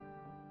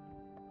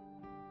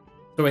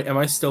So wait, am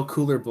I still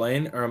Cooler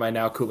Blaine or am I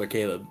now Cooler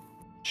Caleb?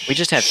 We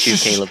just have two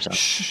Calebs on.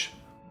 Shh.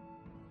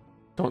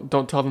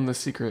 Don't tell them the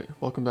secret.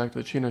 Welcome back to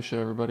the Chino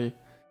Show, everybody.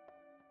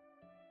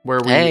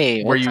 Where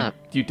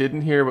you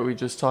didn't hear what we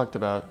just talked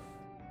about.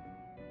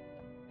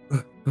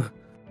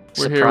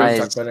 We're here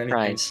with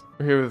Surprise.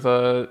 We're here with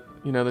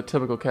the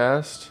typical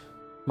cast.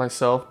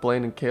 Myself,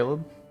 Blaine, and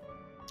Caleb.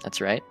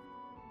 That's right.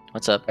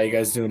 What's up? How you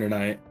guys doing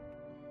tonight?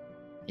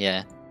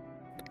 Yeah.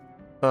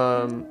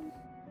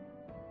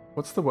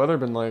 What's the weather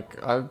been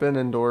like? I've been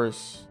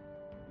indoors.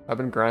 I've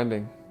been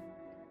grinding.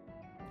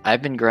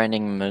 I've been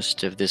grinding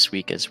most of this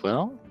week as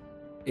well.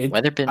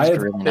 Weather been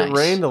really nice. It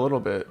rained a little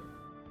bit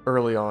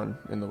early on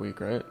in the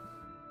week, right?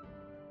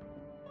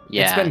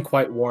 Yeah. It's been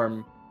quite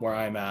warm where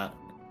I'm at.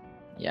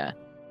 Yeah.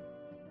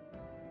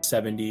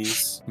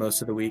 70s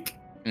most of the week.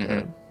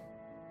 Mm-hmm.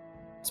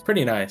 It's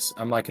pretty nice.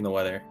 I'm liking the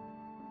weather.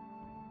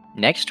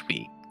 Next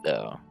week,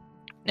 though.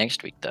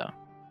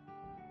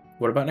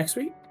 What about next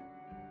week?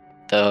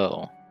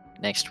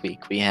 Next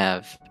week we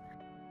have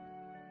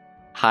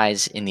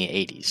highs in the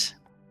 80s.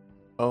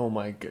 Oh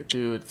my god,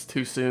 dude, it's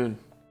too soon.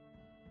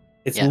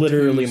 It's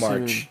literally too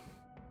March. soon.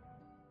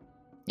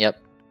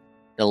 Yep.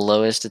 The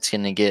lowest it's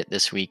going to get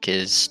this week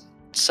is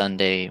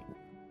Sunday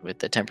with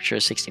the temperature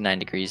of 69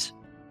 degrees.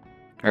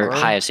 Or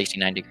high of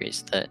 69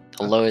 degrees. The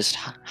lowest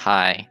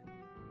high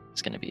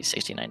is going to be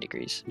 69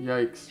 degrees.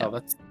 Yikes. Oh,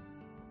 that's...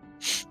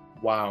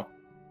 Wow.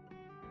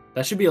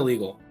 That should be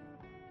illegal.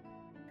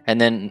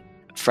 And then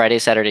Friday,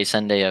 Saturday,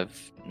 Sunday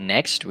of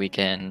next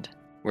weekend,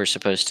 we're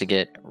supposed to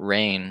get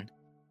rain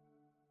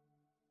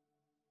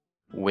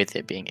with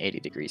it being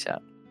 80 degrees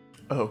out.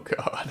 Oh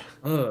god.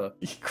 Ugh.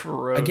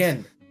 Gross.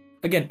 Again,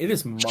 it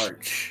is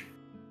March.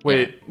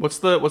 Wait, what's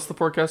the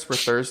forecast for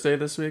Thursday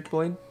this week,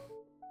 Blaine?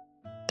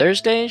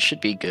 Thursday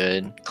should be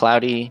good.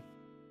 Cloudy.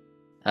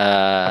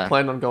 I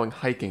plan on going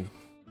hiking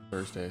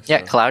Thursday. So.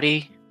 Yeah,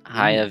 cloudy,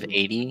 high of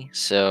 80.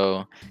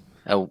 So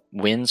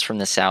winds from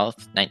the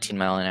south, 19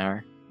 mile an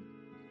hour.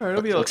 All right,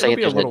 it'll be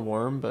a little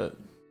warm, but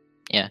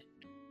yeah,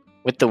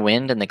 with the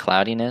wind and the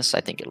cloudiness,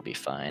 I think it'll be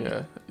fine.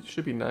 Yeah, it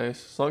should be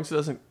nice. As long as it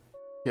doesn't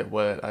get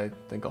wet, I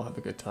think I'll have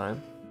a good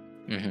time.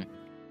 Mm-hmm. Where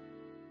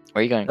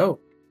are you going? Oh,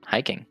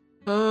 hiking.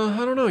 I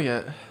don't know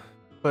yet,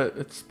 but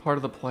it's part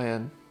of the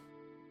plan.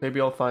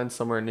 Maybe I'll find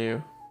somewhere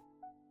new,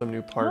 some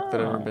new park that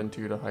I've never been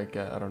to hike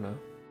at. I don't know.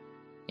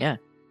 Yeah,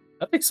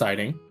 that's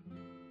exciting.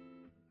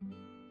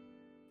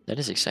 That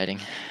is exciting.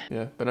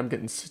 Yeah, but I'm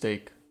getting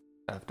steak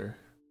after.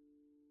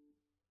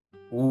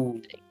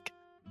 Ooh.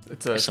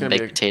 It's some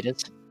baked potatoes.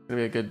 It's gonna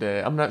be a good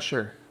day. I'm not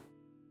sure.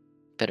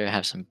 Better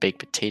have some baked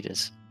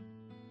potatoes.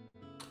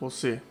 We'll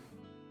see.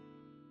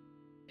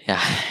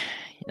 Yeah,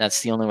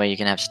 that's the only way you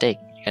can have steak.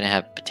 You gotta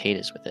have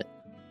potatoes with it.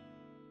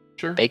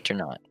 Sure. Baked or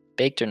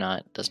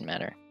not, doesn't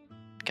matter.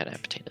 Gotta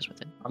have potatoes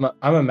with it.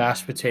 I'm a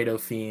mashed potato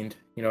fiend.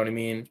 You know what I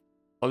mean?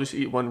 I'll just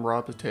eat one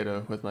raw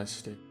potato with my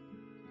steak.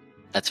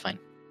 That's fine.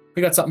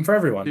 We got something for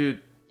everyone.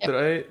 Dude,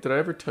 Yep. did I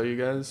ever tell you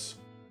guys?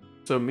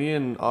 So me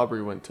and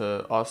Aubrey went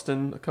to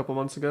Austin a couple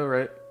months ago,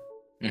 right?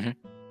 Mm-hmm.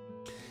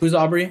 Who's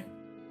Aubrey?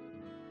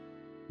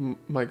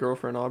 My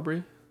girlfriend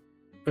Aubrey.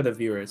 For the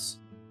viewers.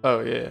 Oh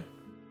yeah,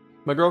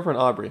 my girlfriend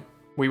Aubrey.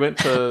 We went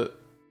to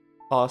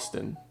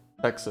Austin,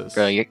 Texas.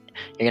 Bro, you're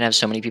gonna have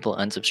so many people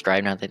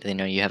unsubscribe now that they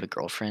know you have a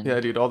girlfriend. Yeah,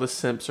 dude, all the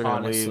simps are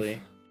gonna Honestly.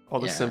 leave. All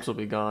the simps will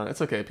be gone.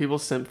 It's okay. People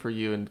simp for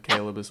you and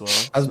Caleb as well.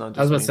 I was about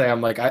to say, I'm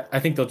like, I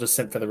think they'll just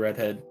simp for the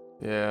redhead.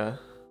 Yeah.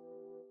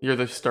 You're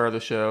the star of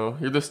the show.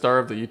 You're the star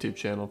of the YouTube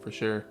channel for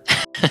sure.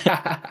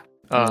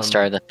 I'm the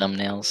star of the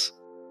thumbnails.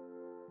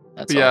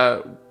 That's all.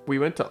 Yeah, we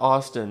went to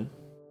Austin,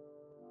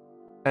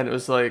 and it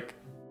was like,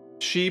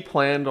 she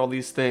planned all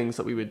these things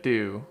that we would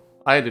do.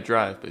 I had to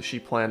drive, but she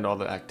planned all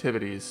the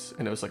activities,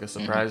 and it was like a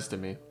surprise to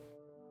me.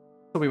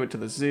 So we went to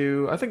the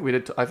zoo. I think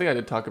I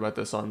did talk about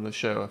this on the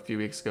show a few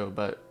weeks ago,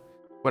 but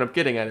what I'm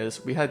getting at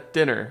is we had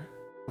dinner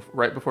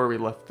right before we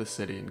left the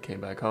city and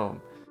came back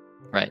home.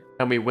 Right.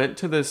 And we went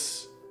to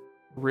this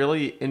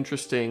really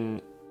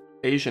interesting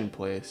Asian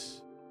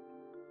place.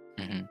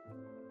 Mm-hmm.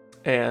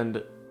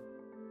 And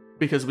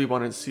because we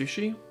wanted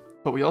sushi,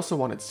 but we also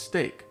wanted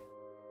steak.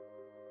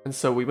 And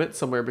so we went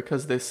somewhere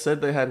because they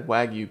said they had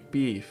Wagyu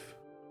beef.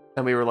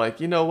 And we were like,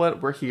 you know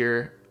what? We're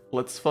here.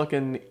 Let's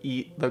fucking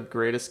eat the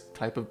greatest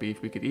type of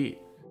beef we could eat.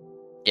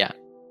 Yeah.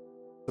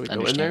 So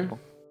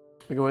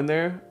we go in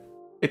there.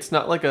 It's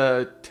not like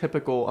a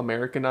typical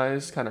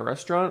Americanized kind of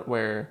restaurant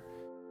where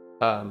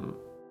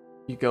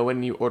you go in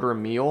and you order a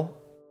meal,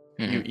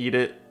 you eat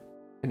it,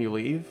 and you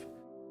leave.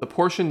 The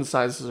portion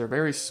sizes are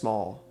very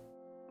small.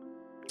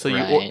 So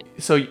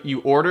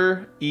you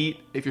order, eat.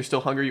 If you're still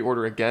hungry, you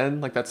order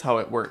again. Like that's how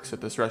it works at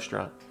this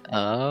restaurant.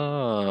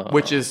 Oh.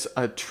 Which is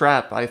a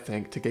trap, I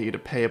think, to get you to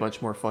pay a bunch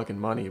more fucking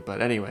money.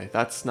 But anyway,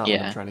 that's not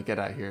what I'm trying to get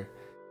at here.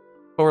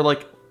 But we're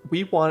like,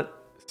 we want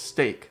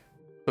steak.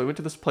 So we went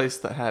to this place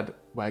that had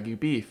Wagyu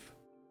beef.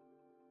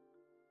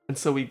 And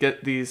so we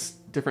get these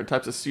different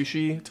types of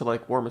sushi to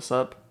like warm us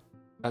up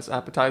as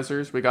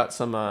appetizers. We got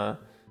some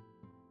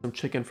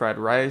chicken fried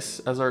rice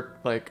as our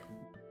like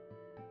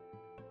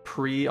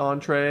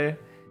pre-entree.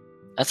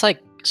 That's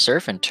like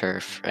surf and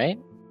turf, right?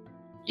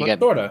 You got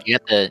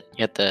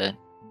the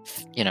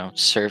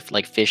surf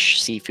like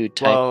fish seafood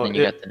type, Well, and then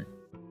you got the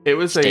it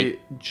was steak.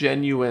 a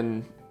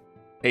genuine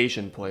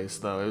Asian place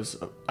though. It was,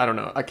 I don't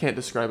know, I can't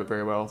describe it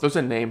very well. There's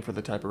a name for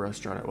the type of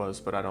restaurant it was,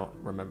 but I don't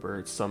remember.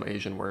 It's some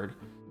Asian word.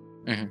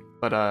 Mm-hmm.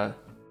 But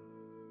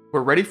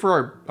we're ready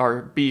for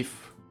our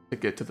beef to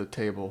get to the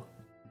table.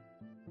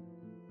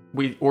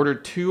 We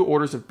ordered 2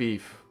 orders of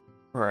beef,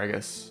 or I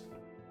guess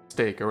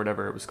steak or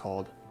whatever it was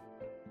called,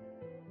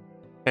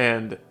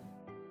 and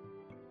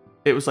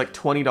it was like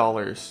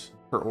 $20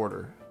 per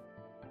order.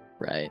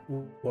 Right.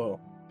 Whoa.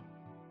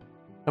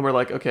 And we're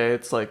like, okay,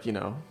 it's like,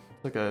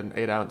 like an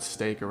 8-ounce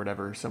steak or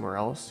whatever somewhere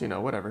else,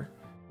 whatever.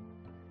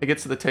 It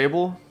gets to the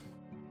table,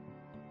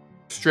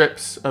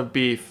 strips of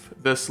beef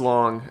this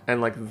long and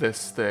like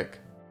this thick.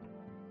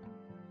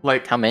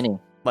 Like How many?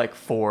 Like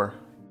 4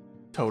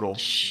 total.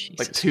 Jesus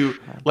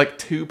Like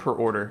two per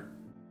order.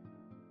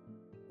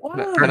 What?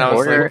 Per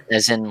order,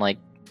 as in like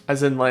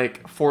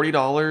 $40,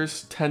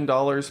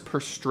 $10 per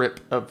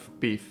strip of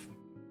beef.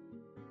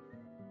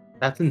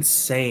 That's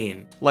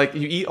insane. Like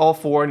you eat all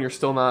 4 and you're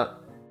still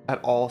not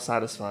at all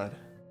satisfied.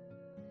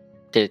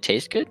 Did it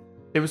taste good?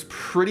 It was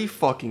pretty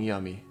fucking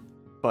yummy,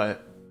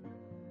 but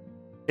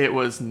it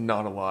was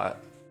not a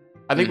lot.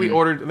 I think we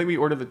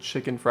ordered the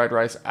chicken fried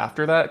rice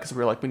after that because we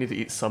were like, we need to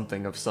eat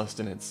something of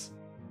sustenance.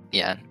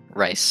 Yeah,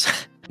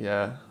 rice.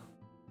 Yeah,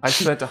 I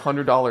spent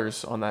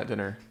 $100 on that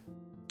dinner.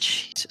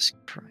 Jesus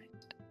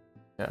Christ.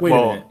 Yeah. Wait a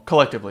minute.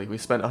 Collectively, we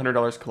spent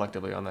 $100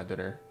 collectively on that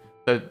dinner.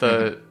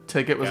 The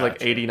ticket was like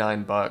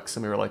 $89,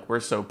 and we were like, we're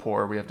so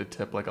poor, we have to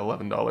tip like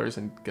 $11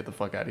 and get the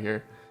fuck out of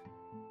here.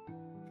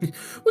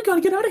 We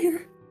gotta get out of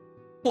here.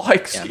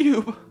 Like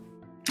Scoob.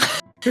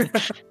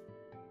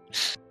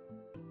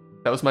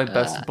 That was my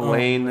best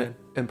Blaine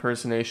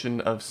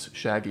impersonation of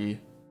Shaggy.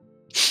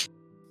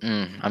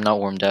 I'm not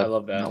warmed up. I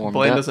love that.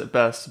 Blaine does it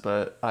best,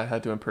 but I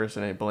had to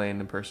impersonate Blaine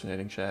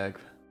impersonating Shag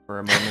for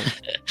a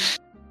moment.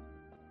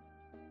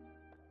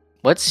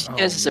 What's your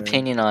guys'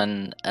 opinion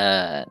on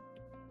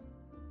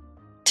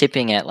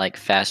tipping at like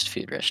fast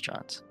food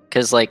restaurants?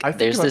 Because like I think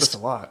there's about this a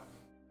lot.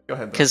 Go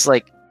ahead. Because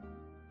like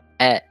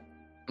at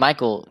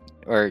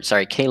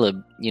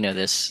Caleb, you know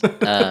this.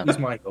 Who's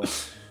Michael?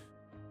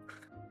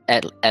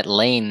 At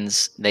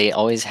Lanes, they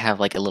always have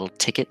like a little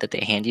ticket that they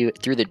hand you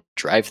through the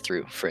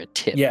drive-through for a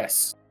tip.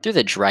 Yes. Through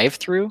the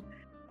drive-through,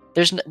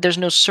 there's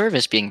no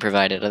service being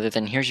provided other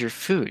than here's your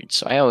food.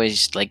 So I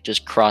always like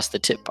just cross the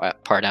tip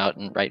part out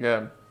and write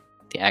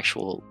the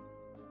actual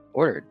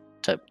order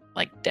to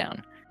like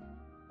down.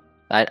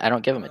 I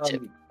don't give them a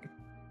tip.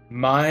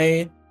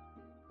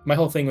 My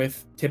whole thing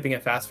with tipping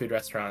at fast food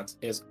restaurants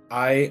is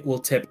I will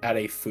tip at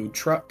a food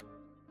truck,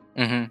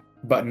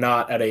 but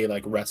not at a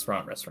like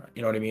restaurant.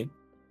 You know what I mean?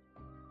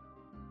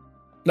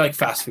 Like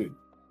fast food.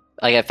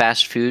 Like a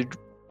fast food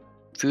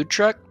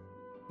truck?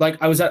 Like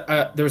I was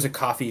at there was a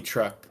coffee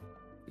truck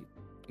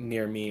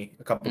near me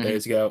a couple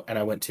days ago, and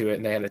I went to it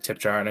and they had a tip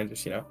jar, and I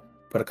just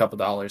put a couple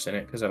dollars in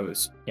it because I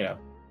was it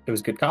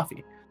was good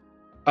coffee.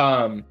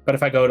 But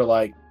if I go to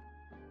like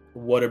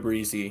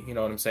Whataburger, you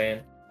know what I'm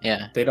saying?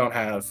 Yeah. They don't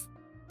have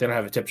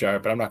a tip jar,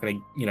 but I'm not gonna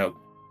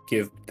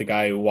give the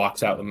guy who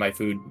walks out with my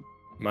food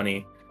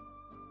money.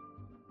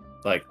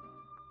 Like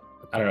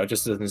I don't know, it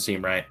just doesn't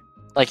seem right.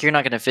 Like you're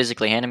not gonna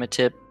physically hand him a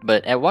tip,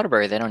 but at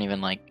Whataburger they don't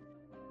even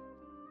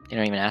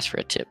ask for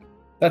a tip.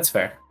 That's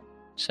fair.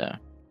 So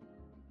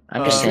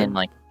I'm just saying,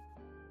 like,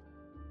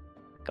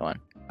 go on.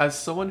 As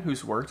someone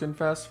who's worked in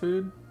fast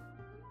food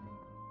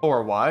for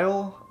a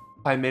while,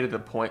 I made it a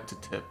point to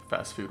tip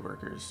fast food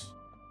workers.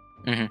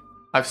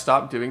 I've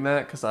stopped doing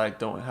that because I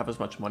don't have as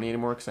much money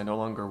anymore because I no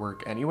longer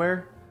work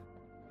anywhere.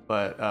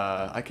 But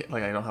I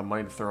don't have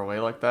money to throw away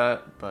like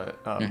that. But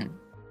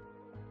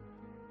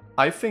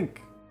I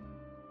think,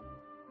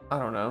 I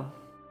don't know.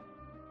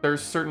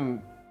 There's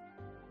certain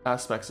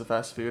aspects of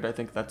fast food I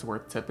think that's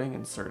worth tipping,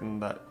 and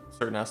certain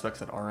aspects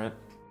that aren't.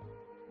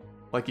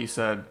 Like you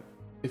said,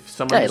 if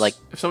someone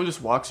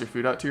just walks your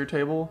food out to your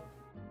table,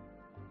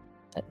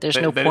 there's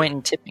no point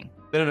in tipping.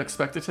 They don't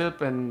expect a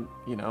tip, and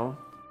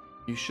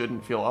you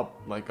shouldn't feel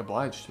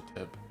obliged to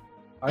tip.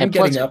 I'm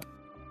getting up.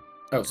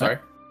 Oh, sorry.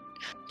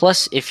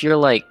 Plus, if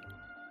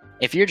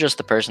you're just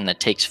the person that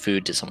takes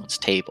food to someone's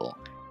table,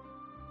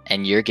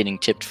 and you're getting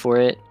tipped for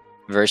it,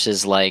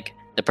 versus like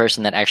the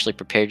person that actually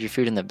prepared your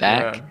food in the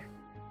back,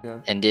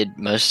 and did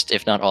most,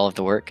 if not all, of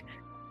the work.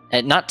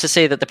 And not to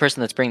say that the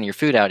person that's bringing your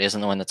food out isn't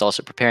the one that's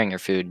also preparing your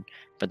food,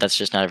 but that's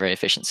just not a very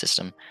efficient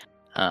system.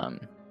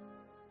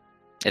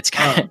 It's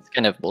kind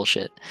of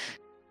bullshit.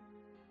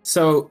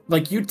 So,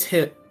 like, you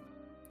tip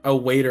a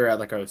waiter at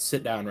like a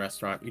sit-down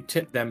restaurant. You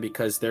tip them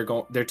because they're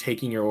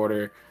taking your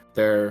order,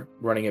 they're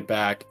running it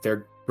back,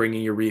 they're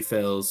bringing your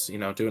refills,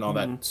 doing all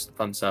that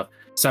fun stuff.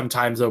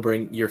 Sometimes they'll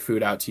bring your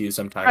food out to you.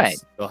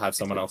 Sometimes they'll have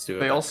someone else do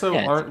it. They also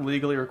aren't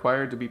legally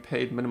required to be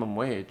paid minimum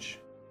wage,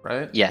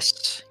 right?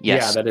 Yes.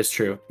 Yeah, that is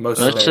true. Most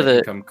of their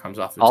income comes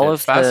off of all tip.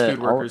 of fast food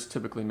workers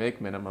typically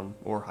make minimum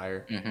or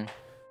higher.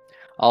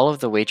 All of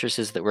the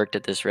waitresses that worked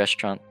at this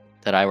restaurant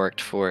that I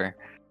worked for,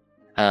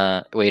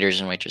 waiters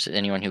and waitresses,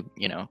 anyone who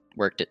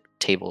worked at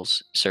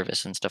tables,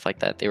 service, and stuff like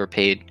that, they were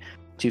paid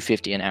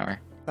 $2.50 an hour.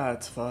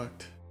 That's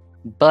fucked.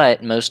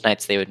 But most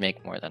nights they would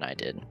make more than I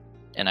did,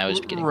 and I was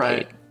getting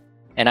paid.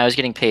 And I was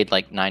getting paid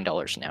like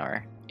 $9 an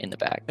hour in the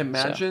back.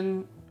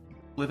 Imagine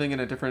living in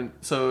a different.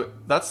 So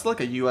that's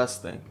like a U.S.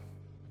 thing,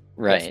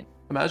 right?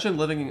 Imagine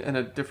living in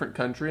a different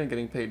country and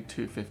getting paid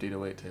 $2.50 to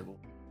wait table,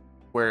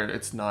 where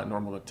it's not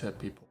normal to tip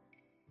people.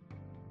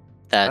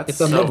 That's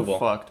so unlivable.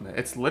 Fucked, man.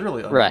 It's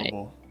literally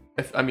unlivable.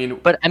 Right.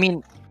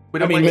 We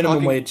don't like minimum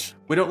talking, wage.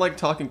 We don't like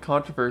talking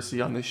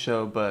controversy on this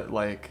show, but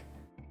like,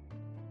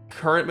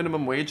 current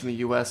minimum wage in the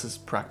U.S. is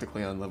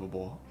practically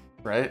unlivable,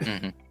 right?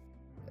 Mm-hmm.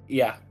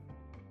 Yeah.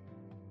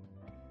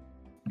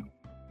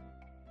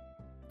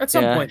 At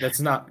some point,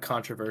 that's not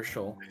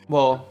controversial.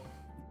 Well,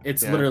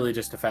 it's literally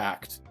just a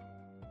fact.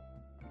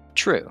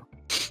 True.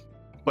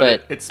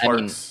 But it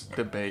sparks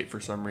debate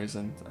for some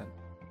reason.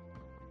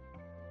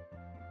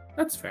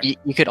 That's fair.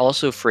 You could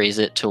also phrase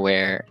it to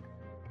where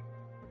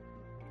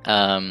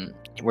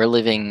we're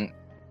living,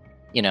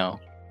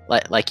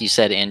 like you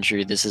said,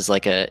 Andrew, this is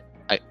like a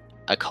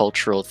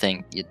cultural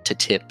thing to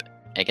tip,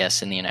 I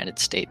guess, in the United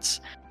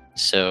States.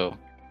 So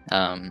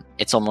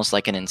it's almost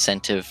like an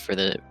incentive for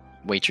the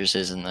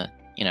waitresses and the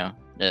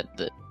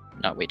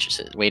not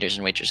waitresses, waiters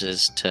and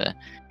waitresses to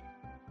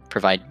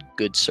provide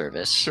good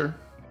service. Sure.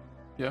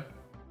 Yeah.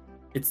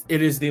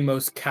 It is the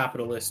most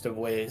capitalist of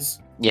ways.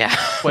 Yeah.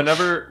 When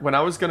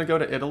I was gonna go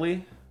to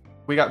Italy,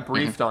 we got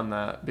briefed on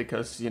that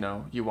because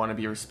you want to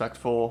be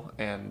respectful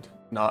and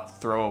not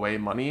throw away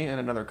money in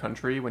another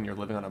country when you're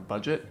living on a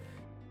budget.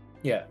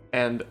 Yeah.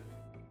 And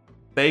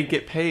they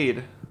get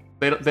paid.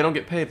 They don't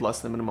get paid less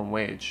than minimum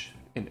wage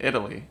in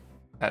Italy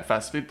at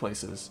fast food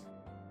places.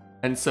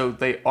 And so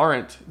they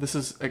aren't. This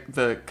is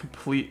the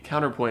complete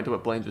counterpoint to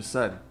what Blaine just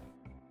said.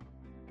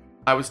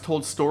 I was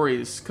told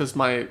stories because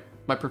my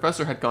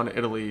professor had gone to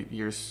Italy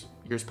years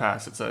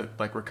past. It's a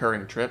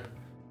recurring trip.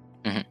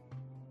 Mm-hmm.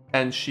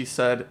 And she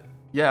said,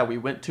 yeah, we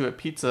went to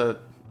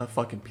a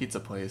fucking pizza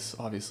place.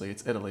 Obviously,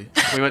 it's Italy.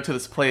 We went to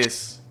this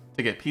place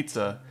to get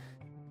pizza,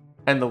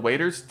 and the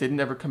waiters didn't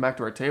ever come back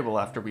to our table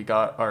after we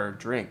got our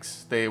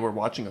drinks. They were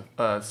watching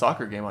a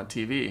soccer game on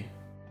TV.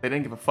 They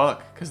didn't give a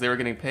fuck because they were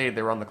getting paid.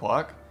 They were on the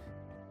clock.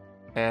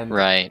 And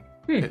right.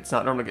 It's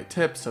not normal to get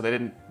tips, so they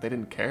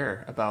didn't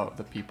care about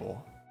the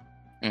people.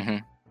 Mm-hmm.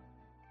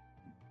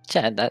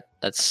 Yeah,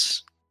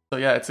 that's. So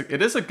yeah,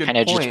 it is a good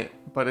point,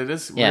 but it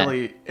is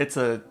really it's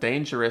a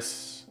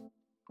dangerous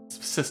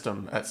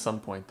system at some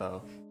point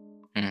though.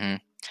 Mm-hmm.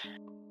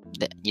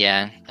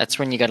 Yeah, that's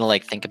when you gotta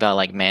think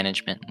about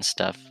management and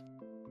stuff.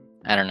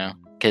 I don't know,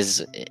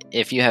 because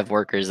if you have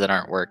workers that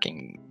aren't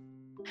working,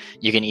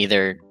 you can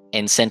either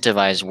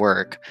incentivize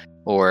work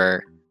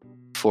or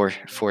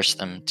force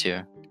them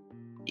to.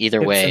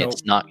 Either way,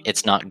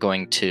 it's not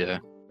going to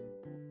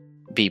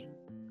be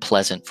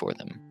pleasant for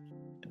them,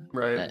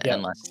 right?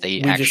 Unless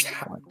they actually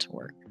want to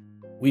work.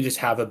 We just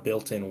have a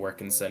built-in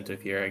work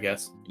incentive here, I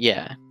guess.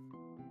 Yeah.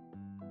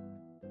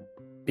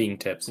 Being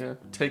tips. Yeah,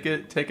 take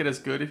it as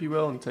good if you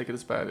will, and take it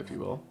as bad if you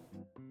will.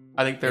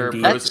 I think there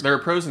are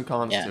pros and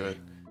cons to it.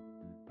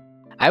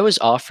 I was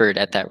offered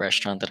at that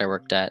restaurant that I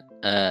worked at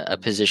a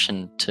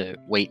position to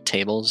wait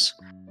tables.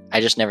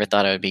 I just never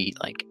thought I would be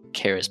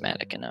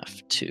charismatic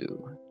enough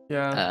to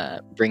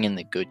bring in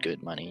the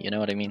good money. You know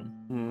what I mean?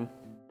 Mm.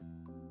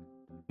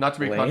 Not to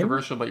be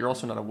controversial, but you're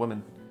also not a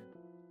woman.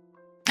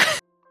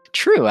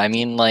 True. I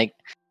mean,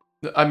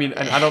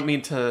 and I don't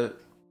mean to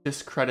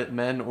discredit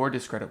men or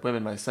discredit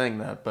women by saying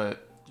that,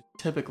 but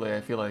typically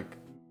I feel like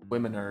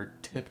women are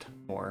tipped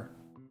more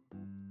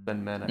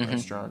than men at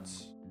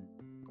restaurants.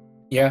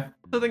 Yeah.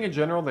 I think in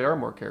general they are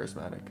more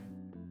charismatic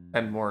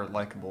and more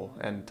likable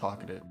and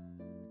talkative.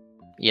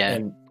 Yeah.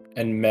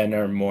 And men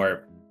are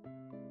more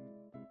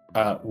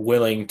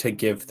willing to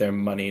give their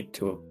money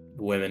to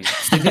women.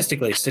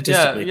 Statistically.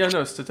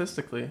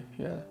 Statistically,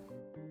 yeah.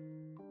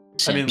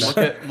 I mean,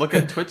 look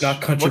at Twitch.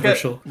 Not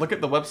controversial. Look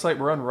at the website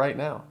we're on right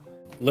now.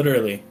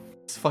 Literally.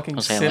 It's fucking.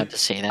 Was I allowed to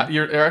say that?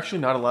 You're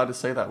actually not allowed to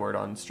say that word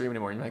on stream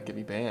anymore. You might get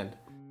me banned.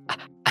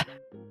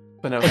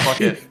 But no, fuck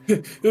it.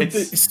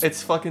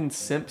 It's fucking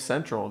simp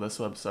central. This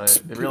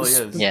website. It really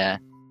is. Yeah.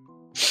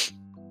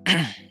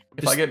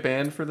 If I get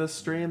banned for this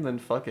stream, then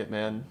fuck it,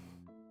 man.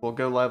 We'll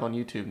go live on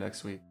YouTube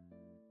next week.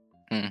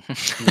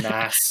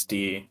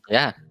 Nasty.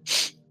 Yeah.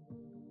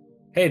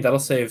 Hey, that'll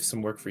save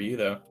some work for you,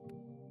 though.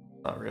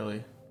 Not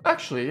really.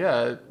 Actually,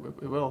 yeah,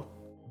 it will.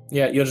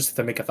 Yeah, you'll just have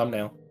to make a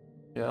thumbnail.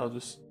 Yeah,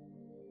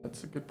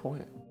 that's a good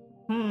point.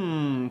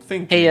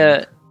 Thinking.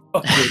 Hey,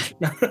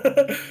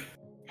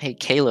 hey,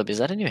 Caleb, is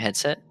that a new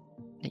headset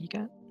that you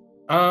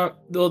got?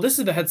 Well, this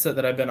is the headset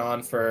that I've been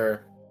on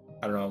for,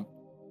 I don't know,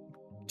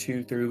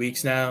 2-3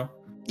 weeks now.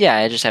 Yeah,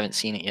 I just haven't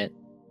seen it yet.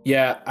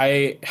 Yeah,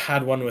 I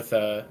had one with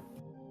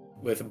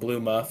blue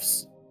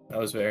muffs. That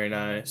was very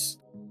nice.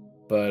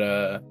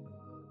 But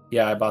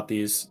yeah, I bought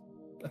these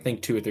I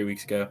think 2 or 3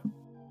 weeks ago.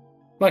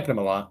 Liking them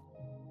a lot.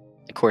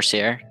 The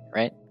Corsair,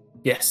 right?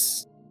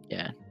 Yes.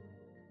 Yeah.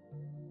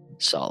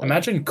 Solid.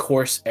 Imagine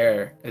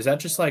Corsair. Is that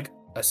just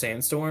a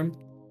sandstorm.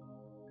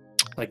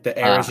 Like the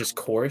air is just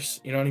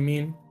coarse. You know what I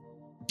mean?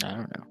 I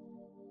don't know.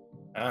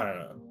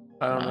 I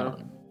don't know.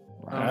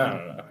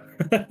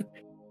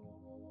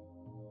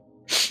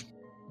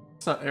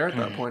 It's not air at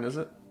that point, is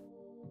it?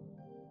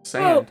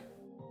 Sand. Well,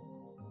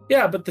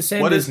 yeah, but the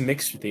sand is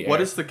mixed with the air.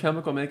 What is the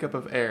chemical makeup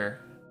of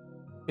air?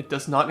 It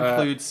does not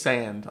include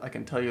sand. I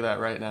can tell you that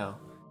right now.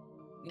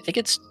 I think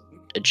it's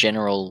a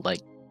general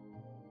like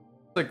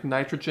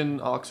nitrogen,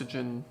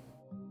 oxygen,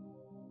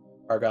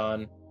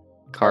 argon,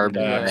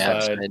 carbon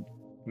dioxide,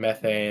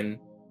 methane.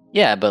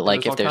 Yeah, but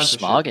like if there's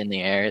smog in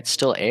the air, it's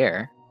still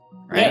air,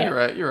 right?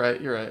 Yeah, you're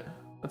right.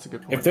 That's a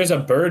good point. If there's a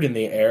bird in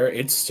the air,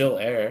 it's still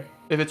air.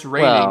 If it's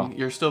raining,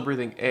 you're still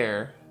breathing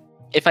air.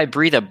 If I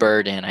breathe a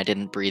bird in, I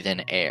didn't breathe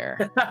in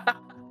air.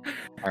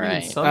 All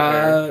right. Some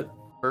air.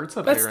 Birds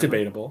have that's air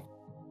debatable.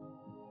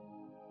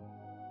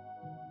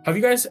 Have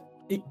you guys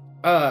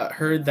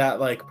heard that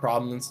like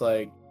problems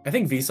like I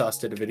think Vsauce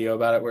did a video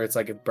about it where it's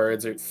like if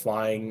birds are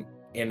flying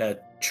in a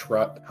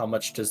truck, how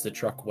much does the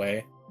truck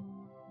weigh?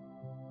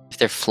 If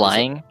they're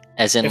flying,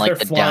 as in like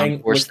the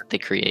downforce that they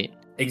create.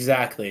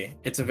 Exactly.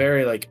 It's a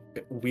very like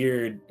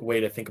weird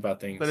way to think about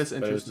things. That is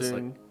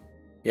interesting.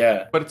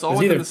 Yeah. But it's all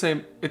within the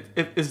same.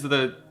 Is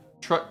the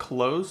truck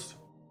closed?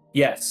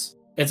 Yes.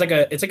 It's like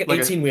an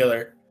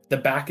 18-wheeler. The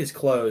back is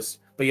closed,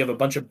 but you have a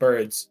bunch of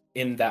birds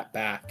in that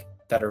back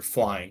that are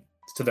flying,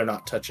 so they're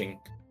not touching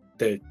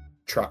the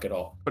truck at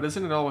all. But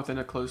isn't it all within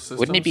a closed system?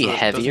 Wouldn't it be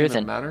heavier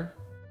than matter?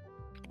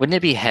 Wouldn't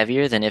it be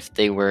heavier than if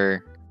they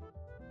were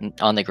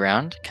on the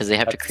ground? Because they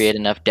have to create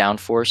enough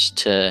downforce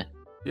to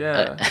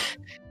I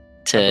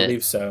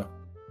believe so.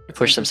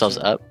 Push themselves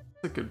up.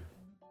 It's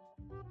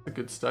a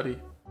good study.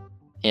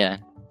 Yeah.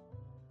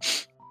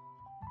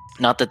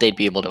 Not that they'd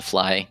be able to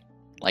fly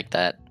like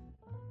that.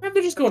 They're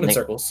just going in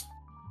circles.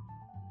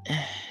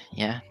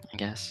 Yeah, I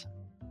guess.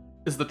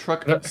 Is the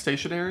truck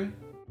stationary?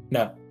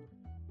 No.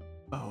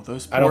 Oh,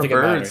 those poor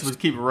birds would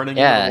keep running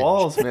into the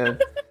walls, man.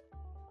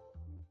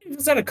 If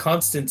it's at a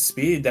constant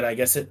speed, then I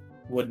guess it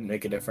wouldn't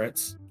make a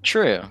difference.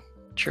 True.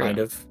 Kind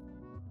of.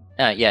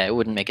 Yeah, it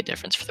wouldn't make a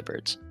difference for the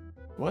birds.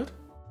 What?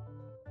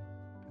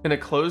 In a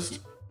closed...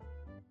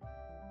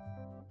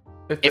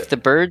 If the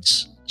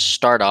birds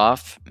start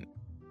off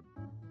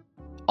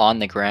on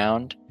the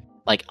ground,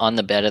 like on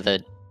the bed of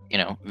the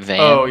van.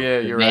 Oh yeah,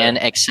 you're right. Van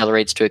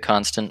accelerates to a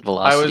constant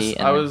velocity.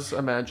 I was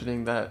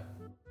imagining that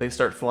they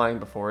start flying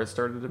before it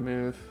started to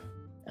move.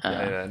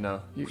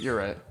 No, you're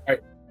right. All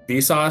right,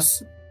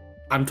 Vsauce,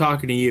 I'm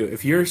talking to you.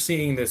 If you're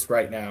seeing this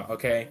right now,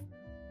 okay,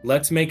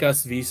 let's make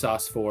us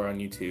Vsauce 4 on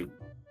YouTube.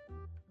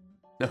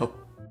 No,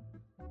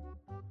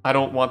 I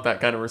don't want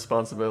that kind of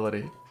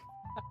responsibility.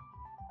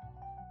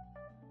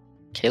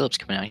 Caleb's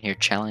coming out here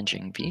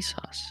challenging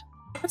Vsauce.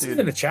 This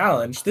isn't a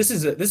challenge. This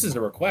is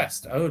a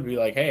request. I would be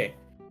like, hey,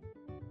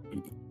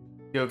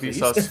 yo,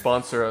 Vsauce,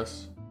 sponsor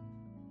us.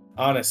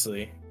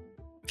 Honestly,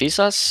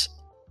 Vsauce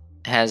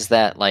has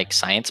that like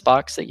science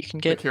box that you can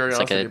get. The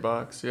curiosity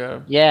box,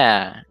 yeah.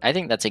 Yeah, I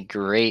think that's a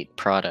great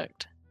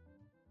product.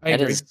 I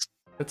agree.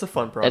 It's a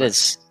fun product. That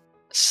is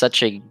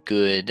such a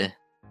good.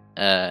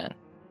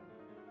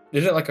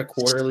 Is it like a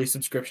quarterly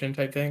subscription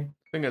type thing?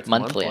 I think it's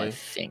monthly. I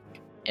think.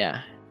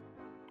 Yeah.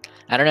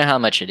 I don't know how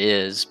much it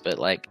is, but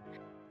like,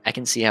 I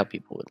can see how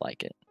people would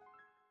like it.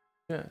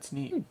 Yeah, it's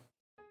neat.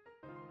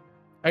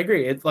 I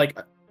agree. It's like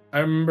I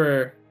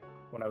remember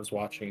when I was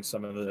watching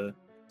some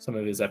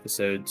of his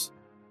episodes,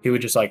 he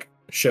would just like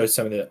show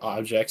some of the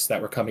objects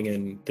that were coming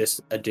in this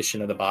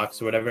edition of the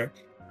box or whatever,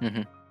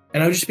 and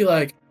I would just be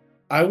like,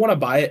 I want to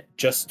buy it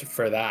just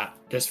for that,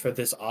 just for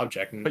this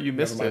object. But you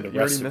missed it. You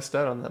already missed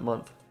out on that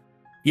month.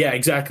 Yeah,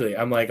 exactly.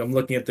 I'm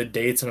looking at the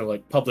dates and I'm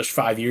like published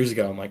 5 years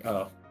ago. I'm like,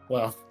 oh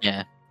well.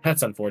 Yeah.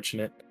 That's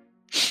unfortunate.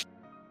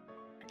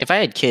 If I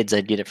had kids,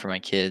 I'd get it for my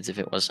kids if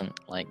it wasn't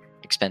like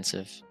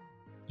expensive,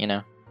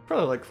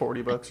 Probably like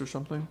 $40 or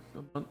something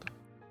a month.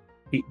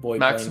 Heat boy,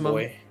 maximum.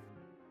 Boy.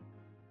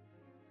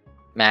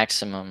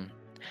 Maximum.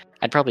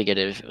 I'd probably get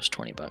it if it was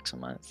 $20 a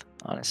month,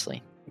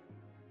 honestly.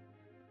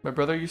 My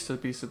brother used to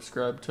be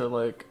subscribed to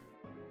like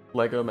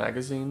Lego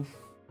magazine,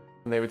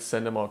 and they would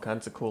send him all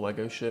kinds of cool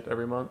Lego shit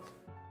every month.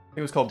 I think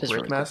it was called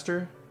Brickmaster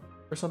really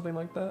cool. Or something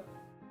like that.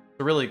 It's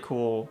a really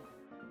cool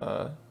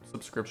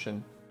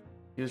subscription.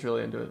 He was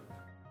really into it.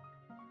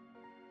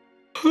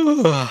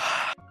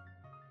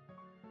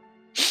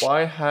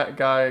 Why hat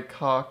guy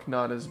cock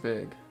not as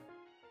big?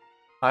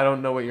 I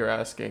don't know what you're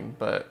asking,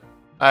 but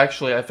I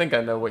think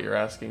I know what you're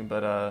asking,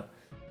 but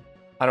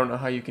I don't know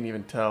how you can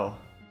even tell.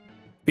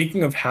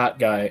 Speaking of hat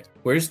guy,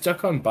 where's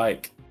Duck on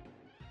Bike?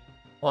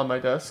 On my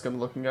desk. I'm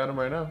looking at him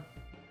right now.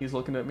 He's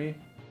looking at me.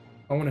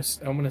 I want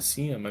to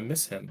see him. I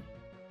miss him.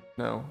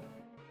 No.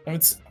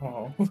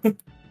 Oh.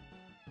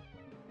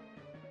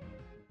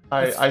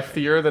 I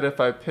fear that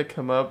if I pick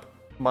him up,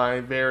 my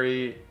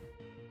very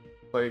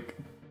like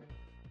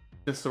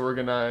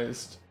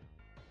disorganized,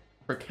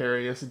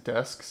 precarious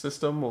desk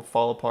system will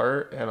fall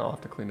apart, and I'll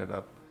have to clean it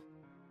up.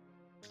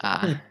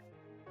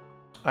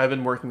 I've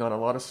been working on a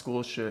lot of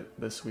school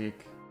shit this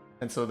week,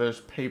 and so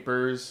there's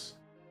papers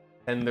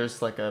and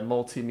there's like a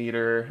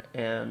multimeter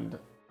and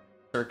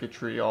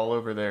circuitry all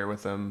over there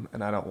with them,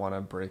 and I don't want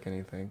to break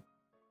anything.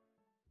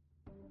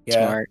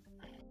 Yeah, Smart.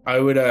 I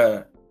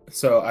would.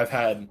 So I've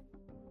had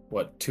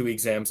 2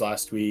 exams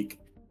last week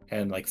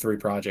and like 3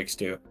 projects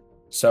due.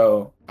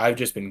 So I've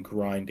just been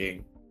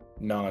grinding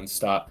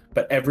nonstop.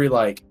 But every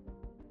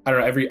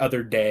every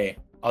other day,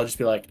 I'll just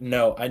be like,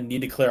 no, I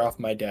need to clear off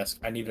my desk.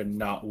 I need to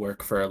not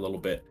work for a little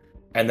bit.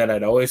 And then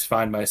I'd always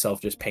find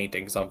myself just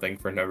painting something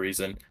for no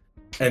reason.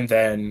 And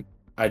then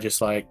I'm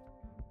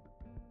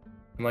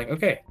like,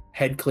 okay,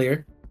 head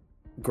clear,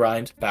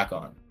 grind, back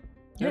on.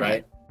 Yeah.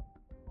 Right?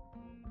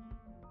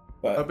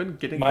 But I've been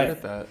getting good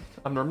at that.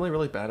 I'm normally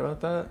really bad about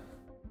that.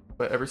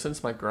 But ever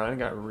since my grind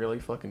got really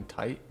fucking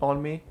tight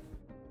on me,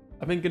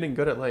 I've been getting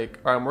good at like,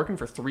 all right, I'm working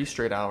for 3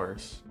 straight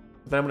hours.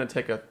 Then I'm going to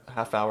take a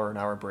half hour, an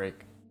hour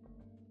break.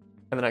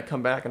 And then I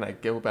come back and I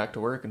go back to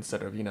work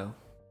instead of, playing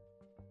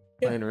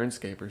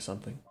RuneScape or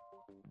something.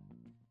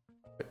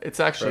 It's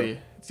actually,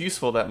 it's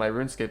useful that my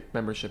RuneScape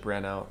membership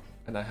ran out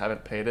and I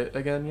haven't paid it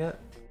again yet.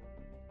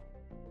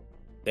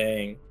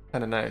 Dang.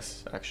 Kind of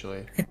nice,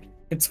 actually.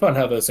 It's fun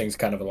how those things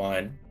kind of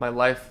align. My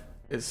life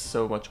is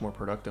so much more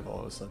productive all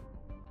of a sudden.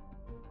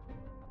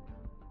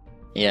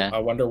 Yeah. I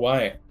wonder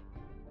why.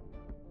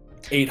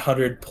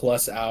 800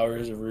 plus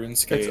hours of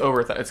RuneScape. It's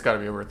over. It's got to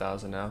be over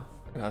 1,000 now.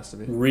 It has to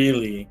be.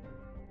 Really?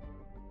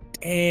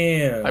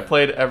 Damn. I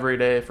played every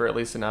day for at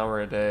least an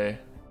hour a day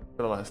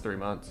for the last 3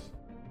 months.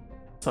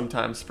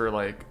 Sometimes for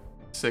like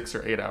 6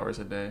 or 8 hours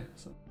a day.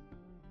 So.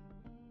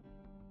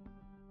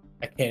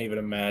 I can't even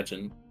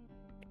imagine.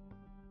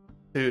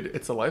 Dude,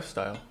 it's a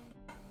lifestyle.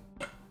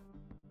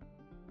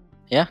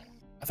 Yeah.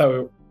 I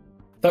thought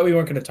we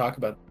weren't going to talk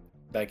about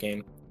that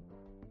game.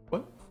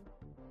 What?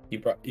 You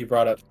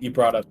brought up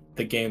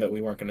the game that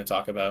we weren't going to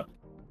talk about.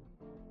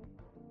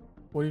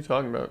 What are you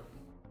talking about?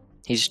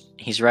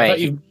 He's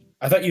right.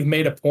 I thought you've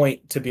made a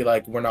point to be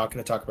like, we're not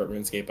going to talk about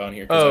RuneScape on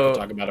here because I could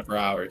talk about it for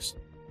hours.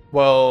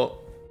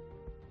 Well,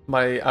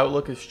 my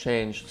outlook has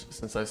changed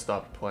since I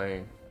stopped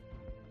playing.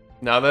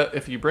 Now that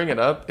if you bring it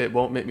up, it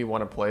won't make me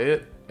want to play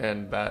it,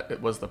 and that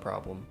it was the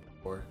problem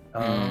before.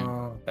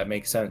 Oh, that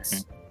makes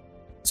sense.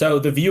 So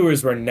the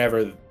viewers were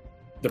never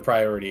the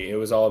priority. It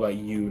was all about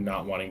you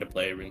not wanting to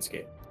play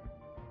RuneScape.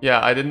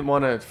 Yeah, I didn't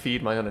want to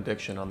feed my own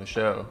addiction on the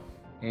show.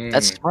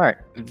 That's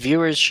smart.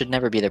 Viewers should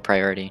never be the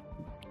priority.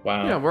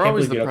 Wow. Yeah, we're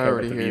always the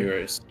priority here.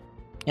 Viewers.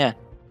 Yeah.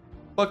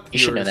 Fuck the You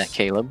should know that,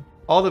 Caleb.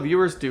 All the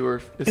viewers do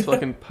is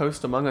fucking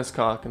post Among Us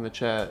cock in the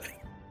chat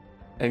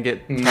and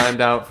get timed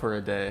out for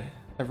a day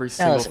every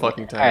single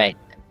fucking time. All right,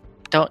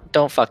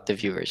 don't fuck the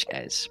viewers,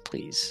 guys,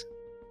 please.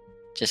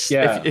 Just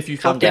if you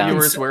fuck the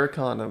viewers, wear a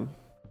condom.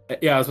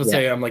 Yeah, I was about to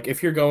say, I'm like,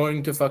 if you're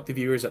going to fuck the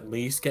viewers, at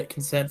least get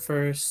consent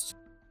first.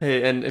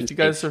 Hey, and if you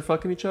guys are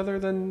fucking each other,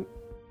 then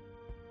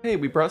hey,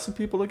 we brought some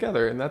people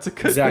together, and that's a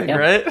good thing,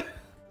 right?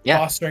 Yeah.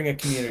 Fostering a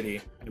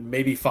community, and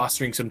maybe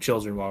fostering some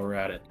children while we're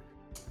at it.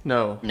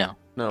 No.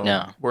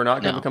 We're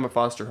not going to become a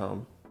foster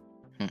home.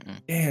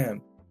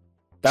 Damn.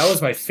 That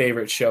was my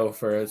favorite show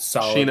for a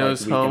solid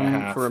Shino's week and a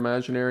Home half. for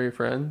Imaginary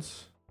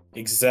Friends.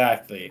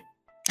 Exactly.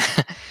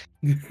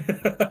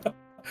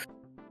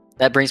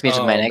 That brings me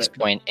to my next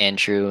point,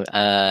 Andrew.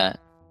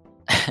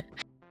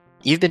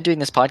 You've been doing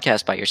this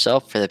podcast by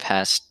yourself for the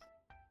past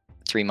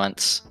 3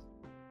 months.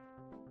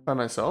 By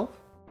myself?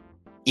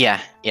 Yeah,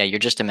 you're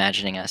just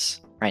imagining us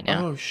right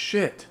now. Oh,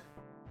 shit.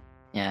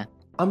 Yeah.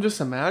 I'm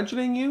just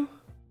imagining you?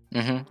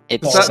 Mm-hmm.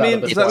 Does that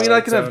mean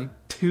I could have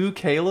 2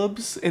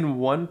 Calebs in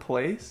one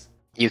place?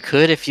 You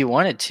could if you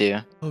wanted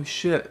to. Oh,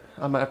 shit.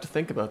 I might have to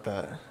think about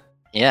that.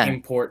 Yeah.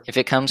 If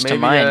it comes to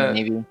mind,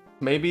 maybe.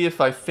 Maybe if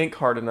I think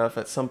hard enough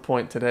at some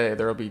point today,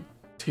 there will be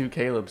 2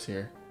 Calebs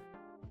here.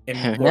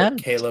 Import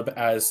Caleb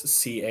as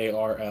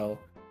CARL.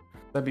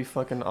 That'd be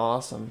fucking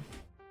awesome.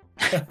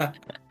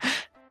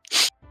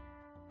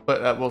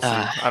 But we'll see.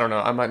 I don't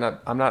know.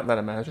 I'm not that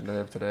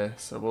imaginative today,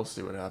 so we'll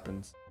see what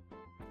happens.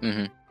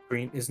 Mm-hmm.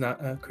 Green is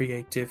not a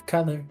creative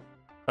color.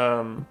 We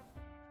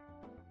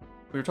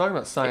were talking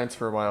about science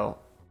for a while.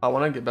 I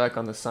want to get back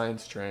on the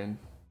science train.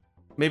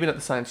 Maybe not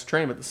the science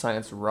train, but the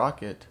science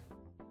rocket.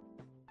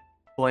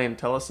 Blaine,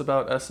 tell us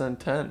about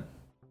SN10.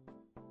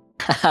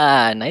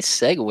 Haha, nice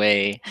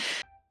segue.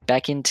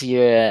 Back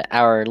into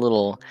our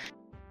little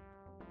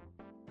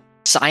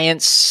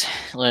science.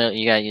 Well,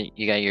 you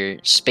got your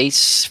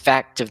space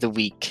fact of the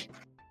week.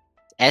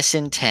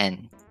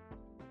 SN10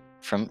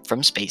 from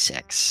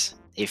SpaceX.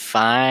 They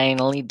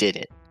finally did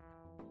it.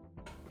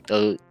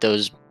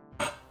 Those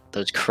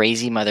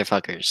crazy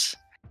motherfuckers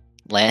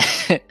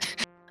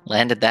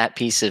landed that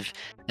piece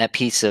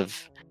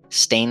of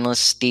stainless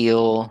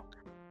steel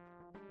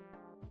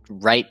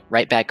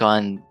right back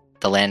on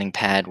the landing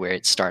pad where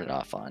it started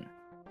off on.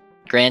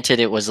 Granted,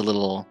 it was a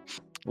little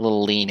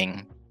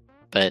leaning,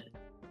 but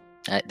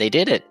they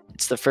did it.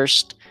 It's the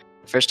first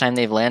time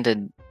they've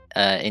landed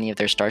any of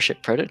their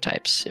Starship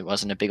prototypes. It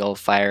wasn't a big old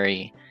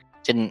fiery.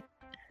 Didn't.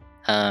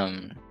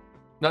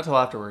 Not till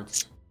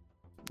afterwards.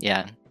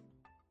 Yeah.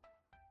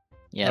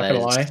 Not gonna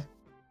lie.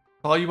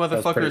 All you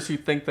motherfuckers who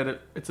think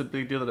that it's a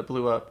big deal that it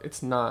blew up,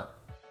 it's not.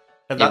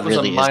 And that was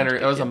really a minor.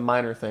 That was a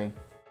minor thing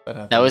that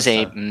happened. That was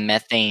a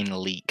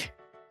methane leak.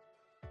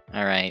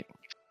 All right.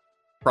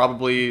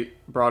 Probably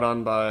brought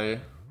on by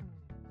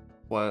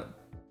what?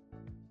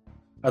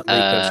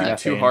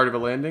 Too hard of a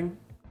landing?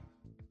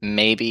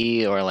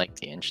 Maybe, or like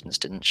the engines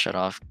didn't shut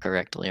off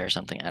correctly or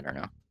something. I don't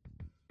know.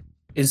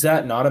 Is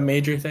that not a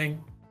major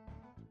thing?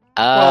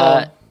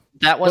 Well,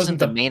 that wasn't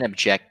the main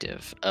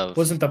objective of.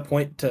 Wasn't the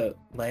point to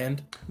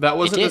land? That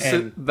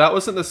wasn't that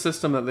wasn't the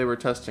system that they were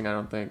testing. I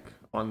don't think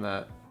on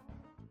that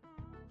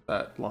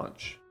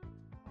launch.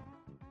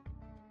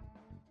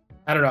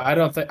 I don't know. I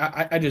don't think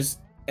I just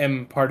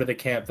am part of the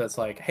camp that's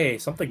like, hey,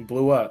 something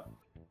blew up.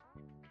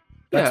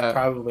 That's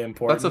probably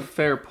important. That's a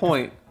fair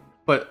point,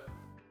 but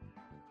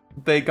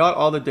they got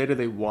all the data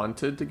they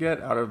wanted to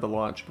get out of the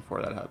launch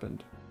before that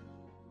happened.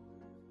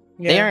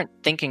 They aren't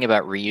thinking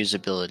about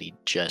reusability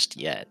just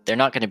yet. They're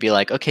not going to be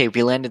like, okay,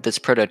 we landed this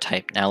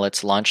prototype. Now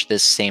let's launch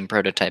this same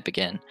prototype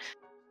again.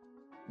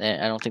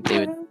 I don't think they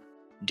would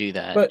do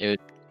that. But it'd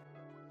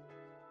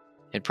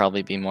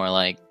probably be more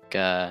like,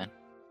 I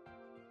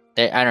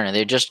don't know.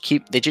 They just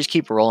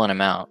keep rolling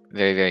them out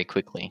very, very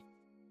quickly.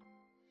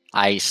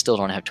 I still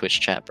don't have Twitch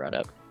chat brought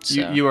up.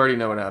 So. You already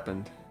know what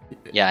happened.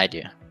 Yeah, I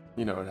do.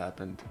 You know what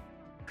happened.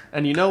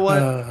 And you know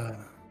what?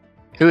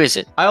 Who is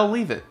it? I'll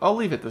leave it. I'll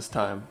leave it this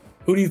time.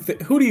 Who do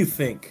you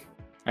think?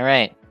 All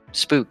right,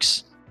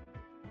 Spooks,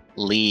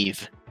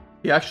 leave.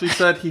 He actually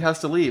said he has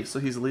to leave, so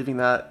he's leaving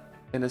that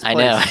in his place. I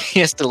know he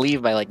has to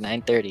leave by like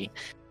 9:30.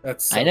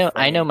 That's. So funny.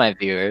 I know my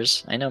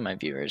viewers.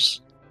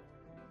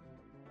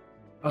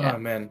 Oh yeah.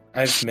 Man,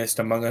 I've missed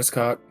Among Us,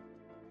 cock.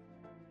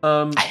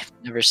 I've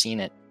never seen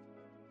it.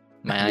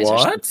 My eyes are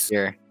so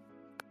clear.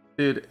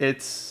 Dude,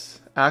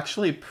 it's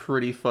actually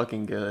pretty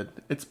fucking good.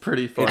 It's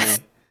pretty funny.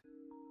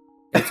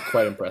 It's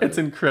quite impressive. It's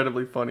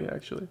incredibly funny,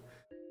 actually.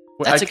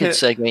 That's a good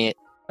segue.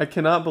 I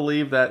cannot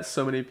believe that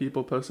so many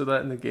people posted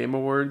that in the Game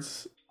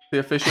Awards, the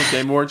official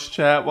Game Awards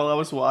chat while I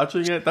was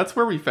watching it. That's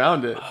where we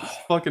found it. It's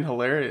fucking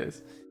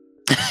hilarious.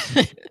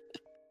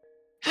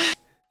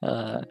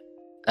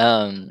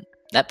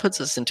 That puts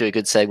us into a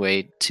good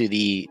segue to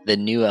the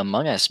new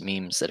Among Us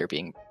memes that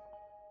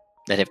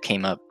have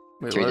came up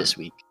through this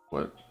week.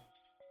 What?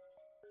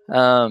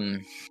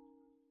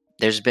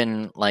 There's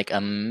been like a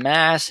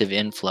massive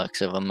influx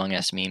of Among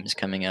Us memes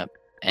coming up,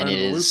 and it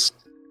is.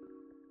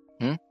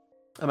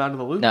 I'm out of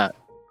the loop. No,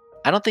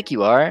 I don't think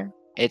you are.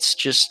 It's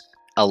just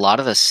a lot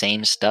of the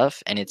same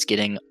stuff, and it's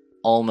getting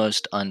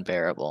almost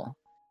unbearable.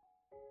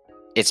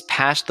 It's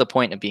past the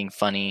point of being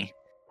funny,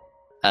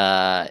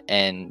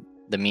 and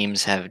the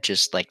memes have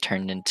just like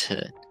turned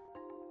into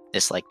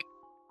this like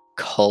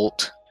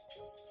cult,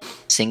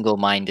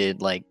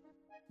 single-minded like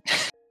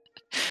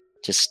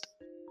just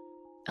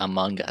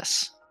Among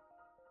Us.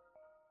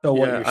 So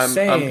what you're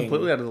saying? I'm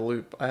completely out of the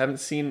loop. I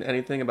haven't seen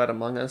anything about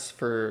Among Us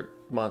for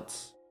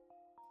months.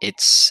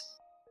 It's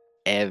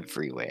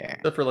everywhere.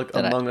 Except for like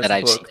Among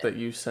Us book that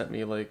you sent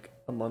me like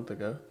a month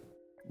ago.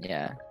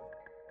 Yeah.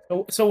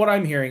 So what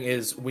I'm hearing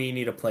is we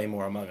need to play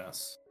more Among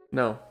Us.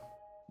 No.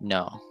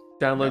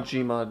 Download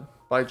Gmod.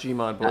 Buy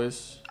Gmod,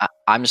 boys.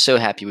 I'm so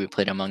happy we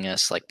played Among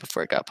Us like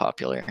before it got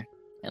popular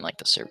and like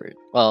the server.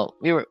 Well,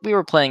 we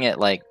were playing it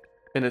like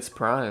in its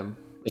prime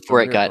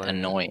before it got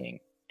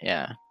annoying.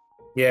 Yeah.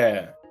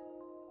 Yeah.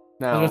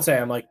 Now, I was gonna say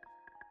I'm like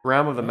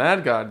Realm of the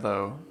Mad God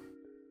though.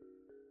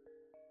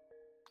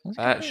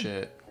 That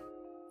shit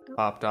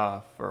popped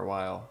off for a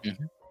while.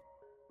 Mm-hmm.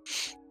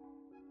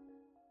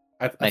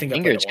 I My think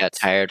fingers got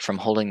tired from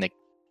holding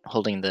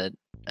the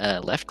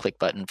left click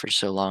button for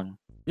so long.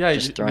 Yeah,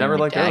 you never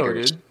let go,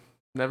 dude.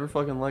 Never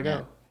fucking let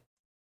go.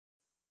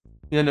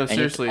 Yeah, no,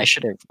 seriously. I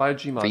should have buy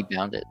Gmod.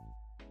 Rebound it.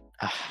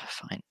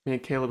 Fine. Me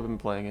and Caleb have been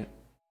playing it.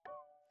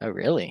 Oh,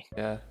 really?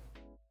 Yeah.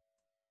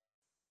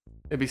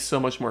 It'd be so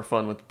much more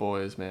fun with the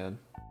boys, man.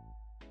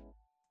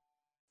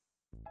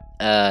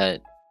 How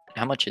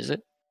much is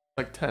it?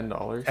 Like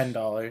 $10.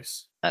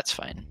 $10. That's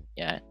fine.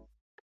 Yeah,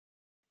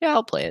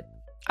 I'll play it.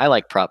 I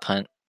like Prop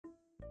Hunt.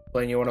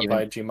 Blaine, you want to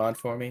buy Gmod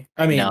for me?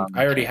 I mean, no,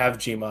 I already have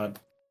Gmod.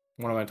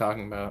 What am I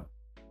talking about?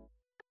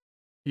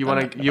 You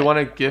want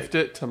to gift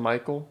it to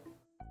Michael?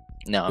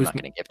 No, I'm not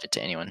going to gift it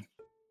to anyone.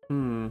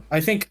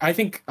 I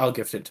think I'll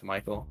gift it to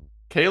Michael.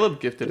 Caleb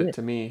gifted it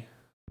to me.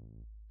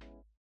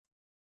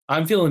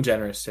 I'm feeling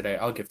generous today.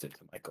 I'll gift it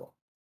to Michael.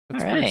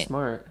 That's pretty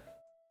smart.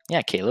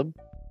 Yeah, Caleb.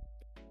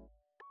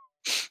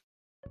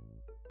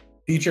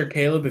 Future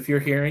Caleb, if you're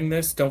hearing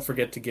this, don't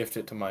forget to gift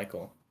it to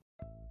Michael.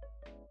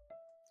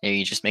 Are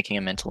you just making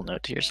a mental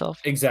note to yourself?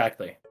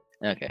 Exactly.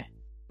 Okay.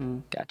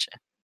 Gotcha.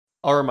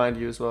 I'll remind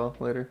you as well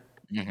later.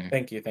 Mm-hmm.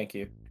 Thank you.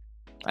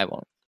 I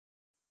won't.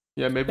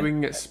 Yeah, maybe we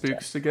can get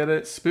Spooks to get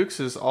it. Spooks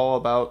is all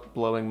about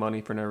blowing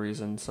money for no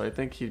reason, so I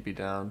think he'd be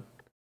down.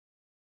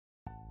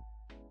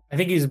 I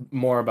think he's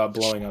more about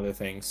blowing other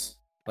things,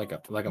 like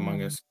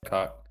Among Us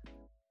caught.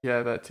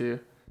 Yeah, that too.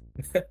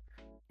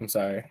 I'm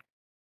sorry.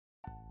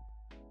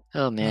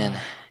 Oh man.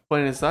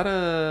 Wait, is that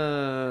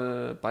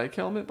a bike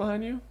helmet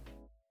behind you?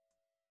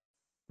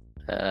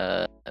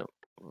 The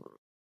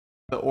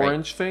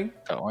orange thing?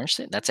 The orange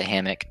thing? That's a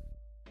hammock.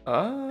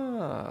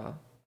 Ah.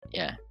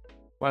 Yeah.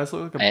 Why does it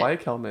look like a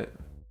bike helmet?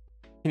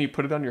 Can you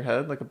put it on your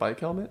head like a bike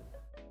helmet?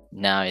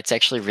 No, it's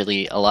actually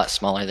really a lot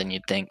smaller than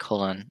you'd think.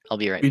 Hold on, I'll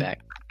be right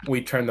back.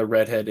 We turned the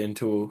redhead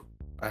into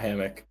a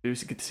hammock.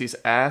 Dude, you get to see his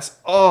ass.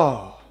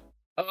 Oh,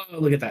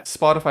 look at that.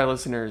 Spotify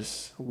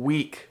listeners,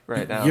 weak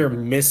right now. You're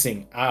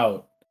missing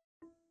out.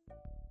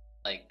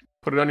 Like,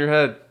 put it on your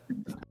head.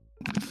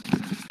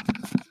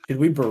 Did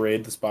we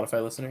berate the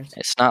Spotify listeners?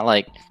 It's not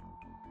like.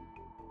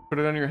 Put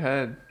it on your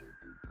head.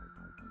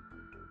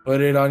 Put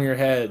it on your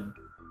head.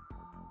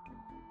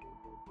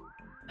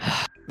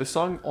 This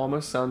song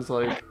almost sounds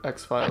like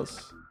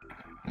X-Files.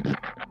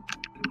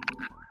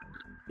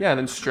 Yeah, and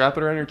then strap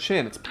it around your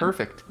chin. It's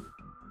perfect.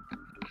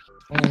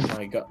 Oh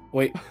my god!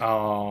 Wait.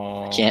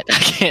 Oh. I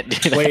can't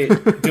do that. Wait.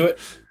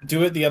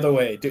 Do it the other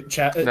way.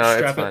 Strap it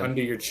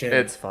under your chin.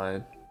 It's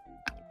fine.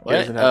 What? It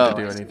doesn't have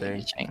to do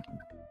anything.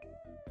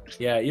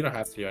 Yeah, you don't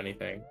have to do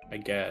anything, I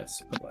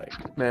guess. But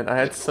like, man, I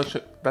had such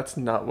a. That's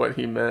not what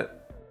he meant.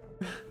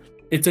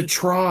 It's a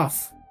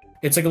trough.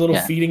 It's like a little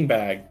feeding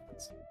bag.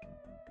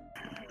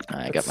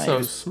 I got my.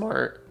 So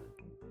smart.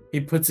 He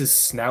puts his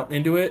snout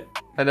into it.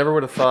 I never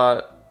would have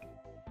thought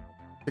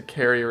to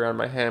carry around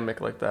my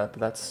hammock like that, but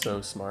that's so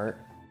smart.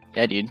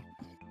 Yeah, dude.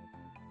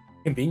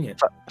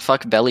 Convenient.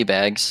 Fuck belly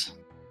bags.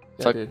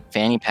 Yeah, fuck dude.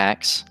 fanny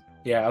packs.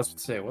 Yeah, I was gonna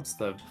say, what's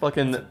the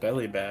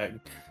belly bag?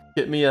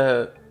 Get me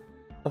a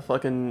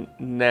fucking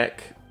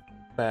neck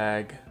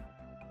bag.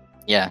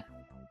 Yeah.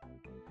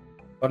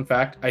 Fun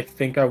fact, I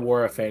think I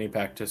wore a fanny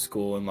pack to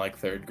school in like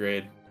 3rd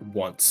grade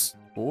once.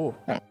 Ooh.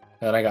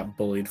 And I got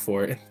bullied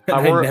for it. And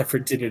I never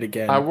did it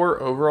again. I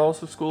wore overalls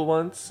to school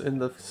once in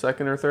the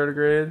 2nd or 3rd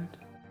grade.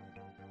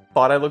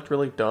 Thought I looked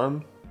really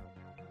dumb.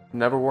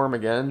 Never wore them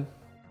again.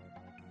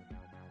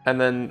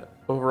 And then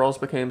overalls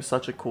became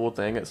such a cool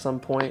thing at some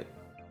point.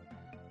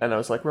 And I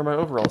was like, where are my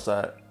overalls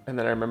at? And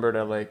then I remembered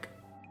I like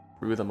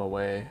threw them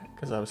away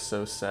because I was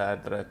so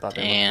sad that I thought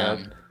they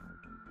looked bad.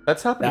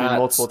 That's happened to me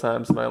multiple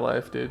times in my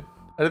life, dude.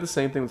 I did the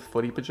same thing with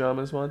footy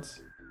pajamas once.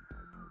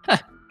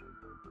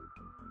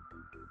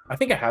 I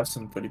think I have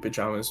some footy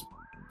pajamas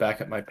back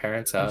at my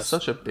parents' house. I'm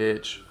such a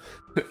bitch.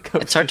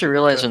 It's hard to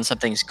realize when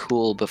something's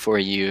cool before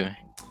it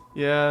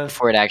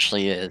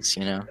actually is,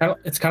 you know.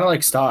 It's kind of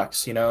like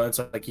stocks, you know. It's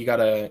like you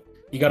gotta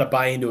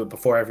buy into it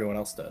before everyone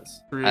else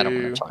does. I don't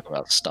want to talk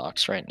about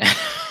stocks right now.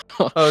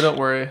 Oh, don't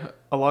worry.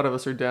 A lot of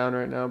us are down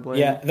right now, Blaine.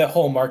 Yeah, the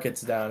whole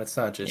market's down. It's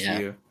not just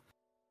you.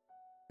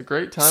 It's a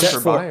great time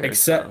for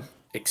buyers.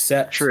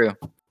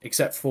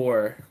 Except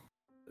for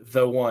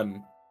the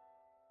one,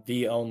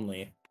 the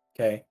only.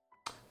 Okay.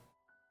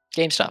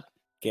 GameStop.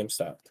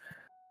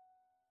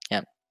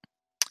 Yeah.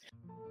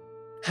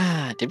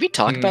 Did we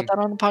talk about that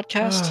on the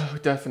podcast? Oh,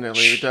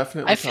 definitely.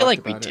 I feel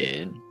like we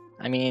did.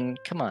 I mean,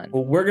 come on.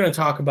 Well, we're gonna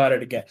talk about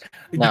it again.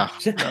 No.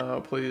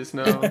 No, please,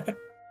 no.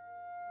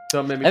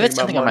 Don't make me I've had think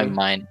something about on my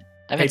mind.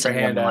 I've had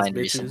something on my mind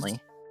recently.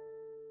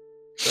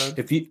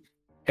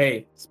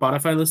 Hey,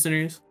 Spotify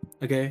listeners,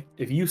 okay,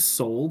 if you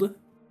sold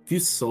your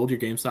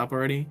GameStop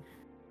already,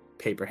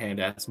 paper hand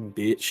ass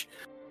bitch.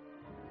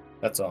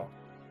 That's all.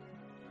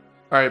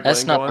 All right, Blaine,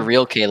 that's not the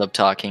real Caleb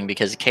talking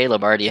because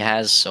Caleb already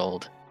has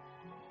sold.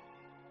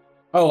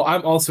 Oh,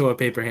 I'm also a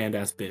paper hand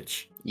ass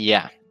bitch.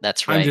 Yeah,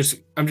 that's right.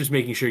 I'm just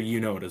making sure you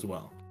know it as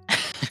well.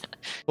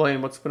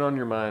 Blaine, what's been on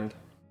your mind?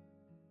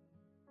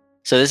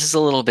 So this is a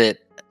little bit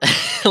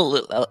a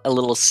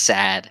little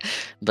sad,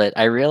 but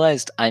I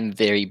realized I'm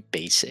very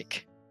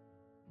basic.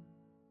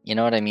 You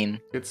know what I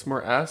mean? Get some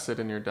more acid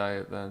in your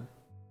diet then.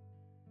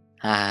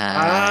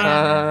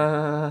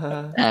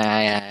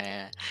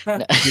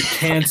 You're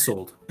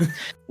canceled.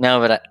 No,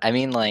 but I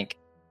mean, like,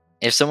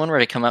 if someone were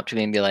to come up to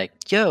me and be like,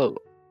 "Yo,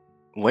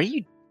 what do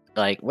you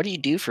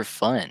do for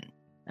fun?"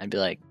 I'd be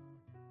like,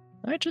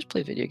 "I just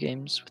play video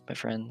games with my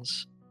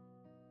friends."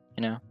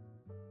 You know,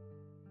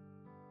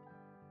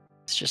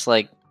 it's just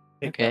like,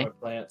 okay.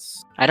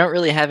 I don't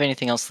really have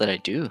anything else that I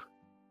do.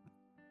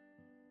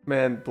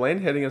 Man, Blaine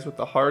hitting us with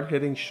the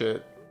hard-hitting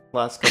shit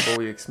last couple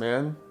weeks,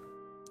 man.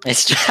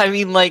 It's just, I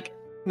mean, like,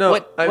 no.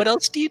 What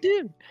else do you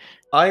do?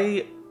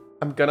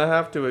 I'm gonna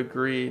have to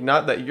agree.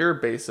 Not that you're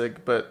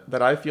basic, but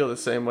that I feel the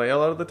same way a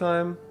lot of the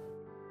time.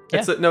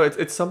 Yeah.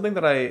 It's something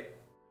that I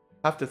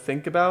have to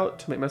think about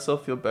to make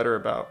myself feel better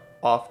about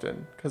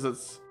often, because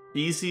it's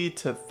easy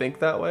to think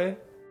that way.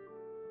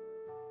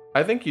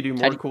 I think you do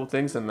more cool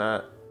things than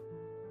that,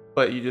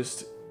 but you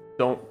just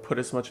don't put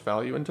as much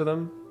value into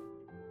them.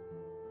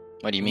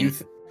 What do you mean?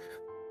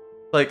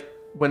 Like,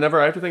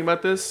 whenever I have to think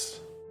about this,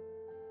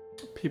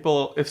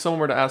 if someone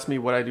were to ask me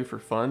what I do for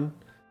fun,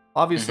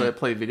 obviously I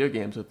play video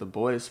games with the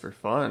boys for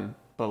fun,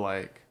 but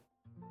like,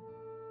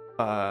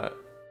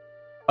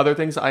 other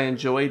things I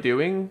enjoy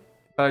doing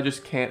that I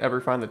just can't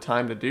ever find the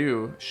time to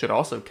do should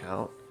also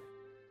count.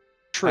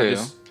 True.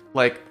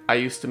 I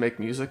used to make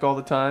music all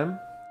the time.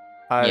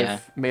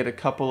 I've made a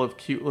couple of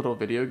cute little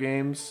video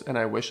games, and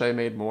I wish I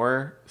made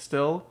more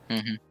still.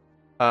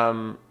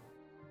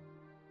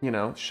 You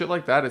know, shit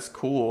like that is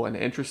cool and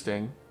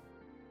interesting.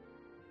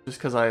 Just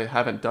because I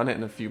haven't done it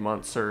in a few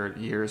months or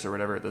years or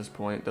whatever at this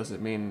point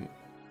doesn't mean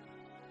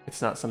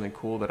it's not something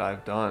cool that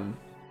I've done.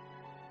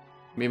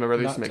 Me and my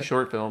brother used to make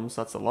short films.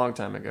 That's a long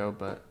time ago,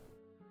 but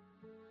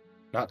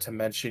not to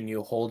mention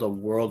you hold a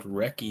world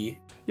recce.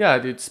 Yeah,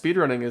 dude,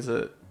 speedrunning is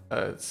a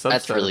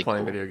subset really of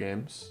playing cool. video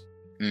games.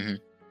 Mm-hmm.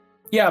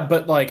 Yeah,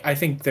 but like I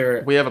think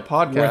we have a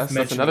podcast.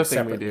 That's another thing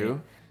separately. we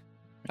do.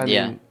 I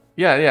mean,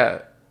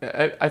 yeah.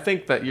 I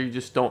think that you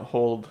just don't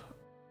hold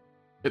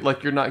it,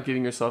 like you're not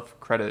giving yourself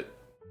credit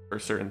for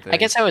certain things. I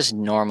guess I was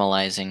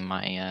normalizing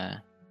my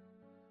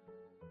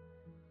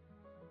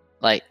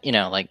like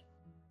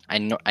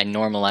I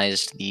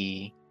normalized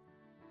the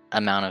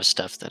amount of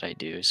stuff that I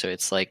do. So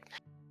it's like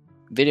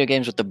video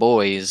games with the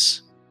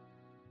boys,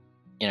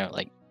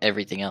 like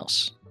everything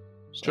else.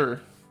 So. Sure.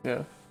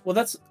 Yeah.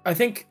 Well, I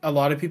think a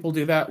lot of people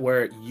do that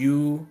where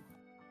you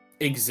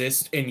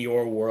exist in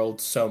your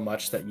world so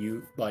much that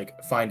you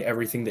like find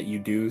everything that you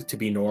do to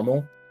be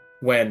normal,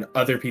 when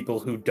other people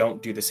who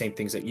don't do the same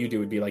things that you do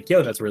would be like,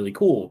 yo, that's really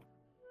cool.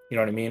 You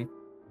know what I mean?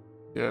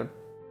 Yeah.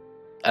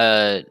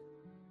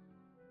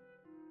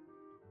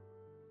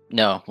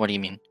 No, what do you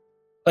mean?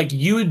 Like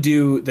you would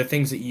do the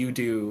things that you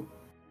do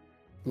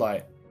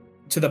like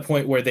to the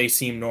point where they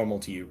seem normal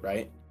to you,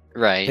 right?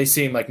 Right. They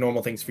seem like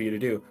normal things for you to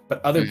do.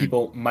 But other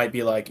people might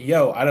be like,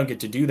 yo, I don't get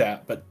to do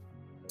that, but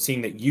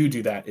seeing that you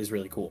do that is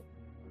really cool.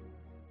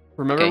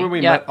 Remember when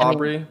we met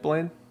Aubrey,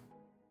 Blaine?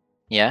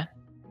 Yeah.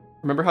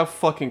 Remember how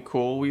fucking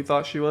cool we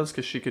thought she was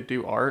because she could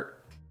do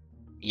art?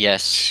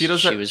 Yes. She did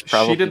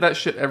that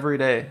shit every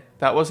day.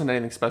 That wasn't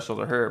anything special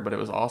to her, but it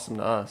was awesome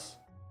to us.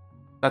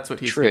 That's what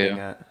he's getting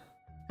at.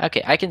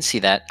 Okay, I can see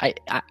that.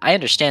 I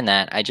understand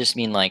that. I just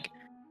mean like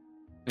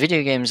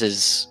video games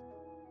is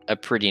a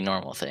pretty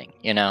normal thing,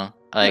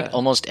 Like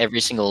almost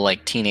every single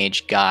like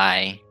teenage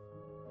guy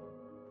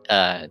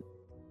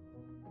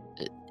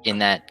in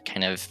that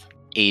kind of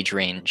age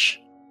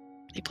range,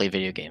 they play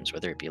video games,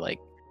 whether it be like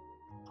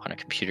on a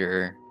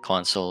computer,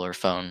 console, or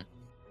phone.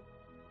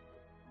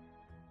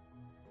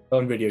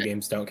 Phone video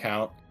games don't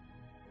count.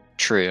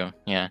 True,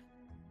 yeah.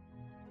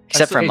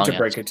 Except for Among Us.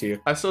 Break it to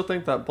you. I still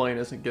think that Blaine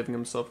isn't giving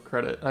himself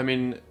credit. I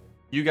mean,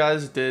 you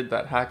guys did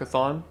that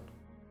hackathon.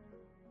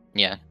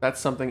 Yeah.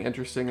 That's something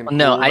interesting and cool.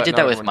 No, I did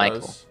that with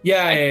Michael.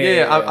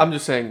 Yeah. I'm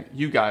just saying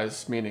you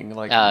guys, meaning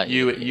like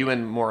you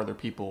and more other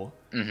people.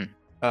 Mm-hmm.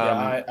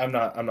 I'm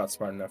not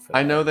smart enough for that.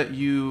 I know that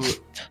you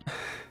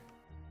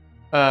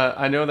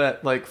I know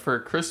that like for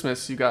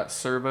Christmas you got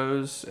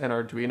servos and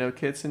Arduino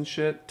kits and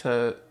shit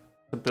to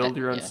build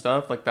your own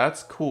stuff. Like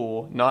that's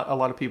cool. Not a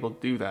lot of people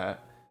do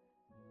that.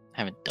 I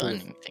haven't done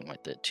anything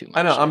with it too much.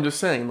 I know, I'm just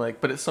saying, like,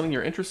 but it's something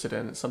you're interested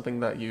in. It's something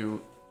that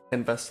you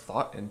invest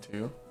thought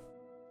into.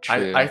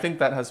 True. I think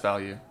that has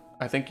value.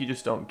 I think you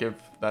just don't give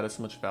that as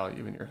much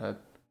value in your head.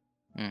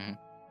 Mm-hmm.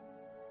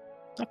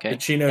 Okay. The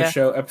Chino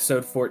Show,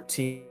 episode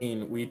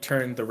 14. We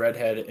turned the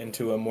redhead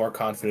into a more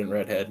confident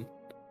redhead.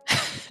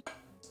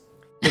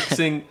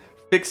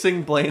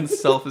 Fixing Blaine's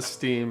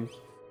self-esteem.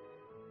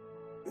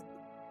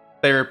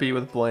 Therapy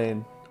with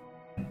Blaine.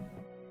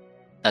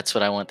 That's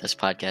what I want this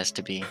podcast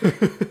to be.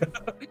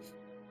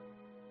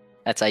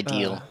 That's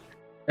ideal.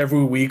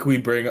 Every week we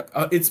bring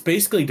it's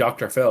basically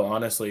Dr. Phil,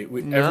 honestly.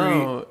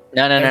 No.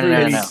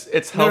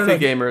 It's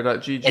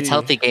healthygamer.gg. It's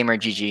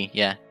healthygamer.gg,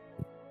 yeah.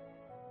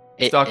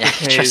 It's Dr.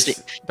 K's.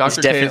 It's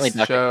definitely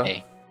Dr. Show.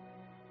 K.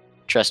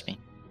 Trust me.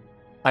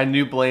 I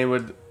knew Blaine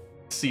would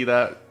see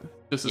that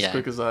just as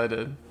quick as I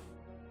did.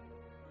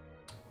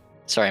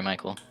 Sorry,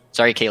 Michael.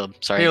 Sorry, Caleb.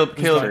 Sorry.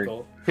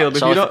 Caleb,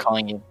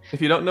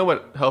 if you don't know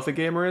what Healthy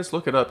Gamer is,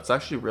 look it up. It's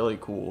actually really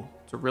cool.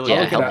 It's a really I'll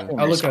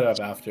look it up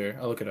after.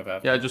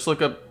 Yeah, just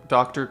look up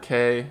Dr.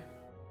 K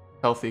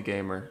Healthy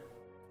Gamer.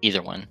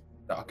 Either one.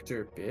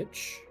 Dr.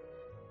 Bitch?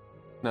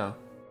 No.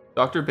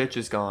 Dr. Bitch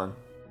is gone.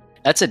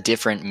 That's a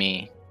different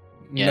me.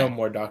 Yeah. No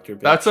more Dr.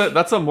 Bitch.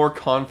 That's a more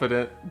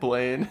confident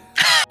Blaine.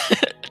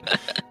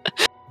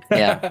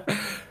 Yeah.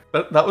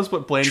 That was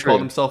what Blaine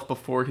called himself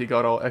before he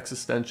got all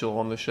existential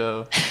on the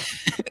show.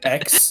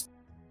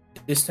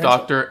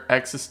 Dr.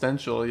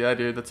 Existential. Yeah,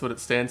 dude, that's what it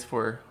stands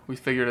for. We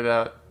figured it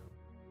out.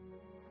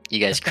 You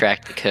guys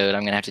cracked the code.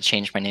 I'm going to have to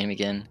change my name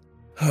again.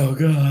 Oh,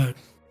 God.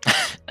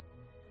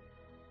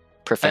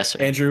 Professor.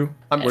 Andrew,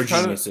 we're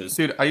geniuses.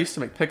 Dude, I used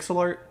to make pixel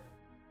art.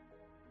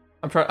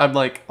 I'm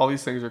like, all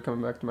these things are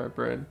coming back to my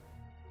brain.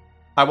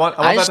 I want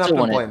that to happen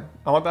to Blaine.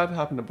 I want that to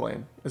happen to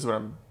Blaine, is what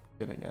I'm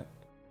getting at.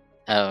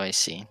 Oh, I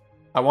see.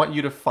 I want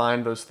you to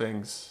find those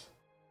things.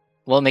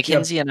 Well,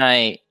 Mackenzie and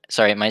my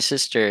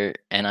sister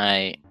and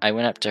I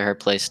went up to her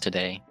place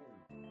today,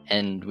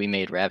 and we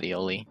made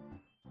ravioli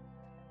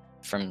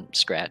from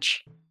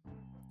scratch.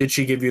 Did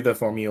she give you the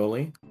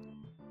formioli?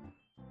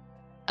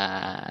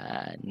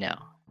 No.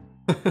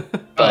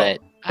 But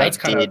that's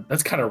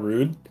kind of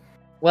rude.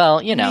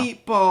 Well, you know.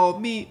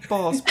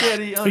 Meatball,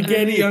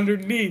 spaghetti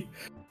underneath.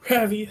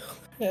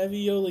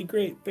 Ravioli,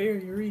 great,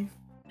 berry reef.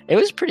 It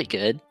was pretty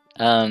good.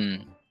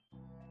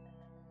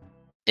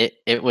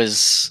 It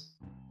was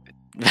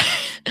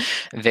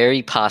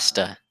very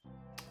pasta.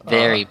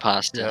 Yeah.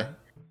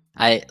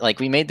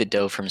 We made the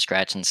dough from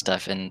scratch and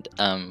stuff, and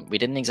we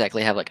didn't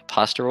exactly have like a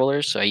pasta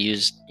roller, so we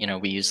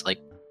used like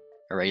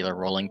a regular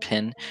rolling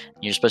pin.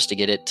 You're supposed to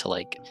get it to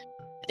like,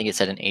 I think it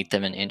said 1/8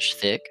 of an inch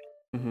thick.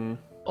 Mm-hmm.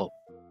 Well,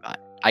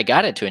 I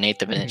got it to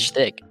 1/8 of an inch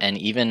thick, and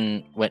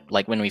even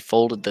when we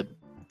folded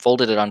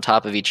it on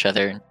top of each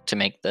other to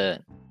make the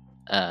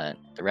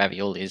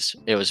raviolis,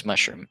 it was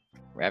mushroom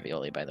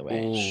ravioli, by the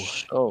way. Ooh,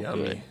 So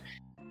yummy.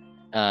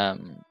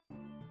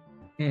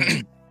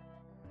 good.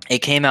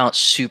 It came out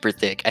super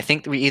thick. I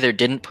think we either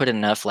didn't put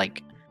enough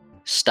like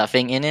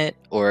stuffing in it,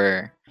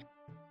 or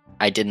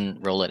I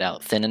didn't roll it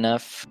out thin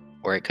enough,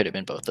 or it could have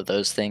been both of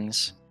those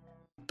things.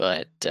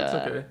 But That's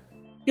okay.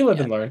 You live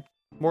and learn.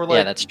 More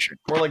like that's true.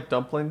 More like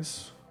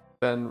dumplings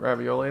than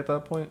ravioli at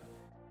that point.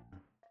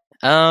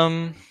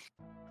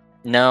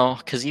 No,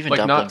 because even Like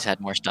dumplings had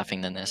more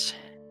stuffing than this.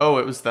 Oh,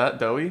 it was that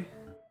doughy?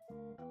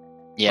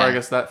 Yeah. Or I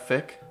guess that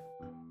thick?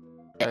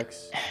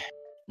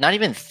 Not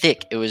even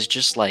thick. It was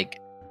just like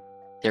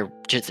there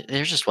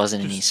just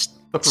wasn't any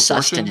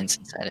sustenance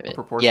inside of it.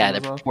 Yeah,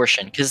 the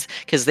proportion.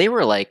 Because they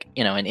were like,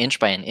 1 inch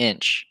by 1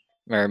 inch,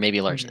 or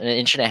maybe large, 1.5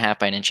 inches by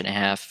 1.5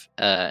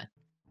 inches,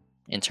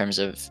 in terms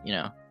of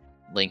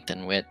length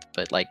and width,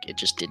 but like it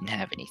just didn't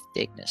have any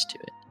thickness to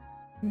it.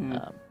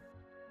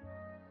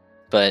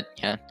 But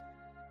yeah.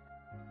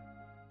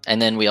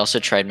 And then we also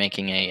tried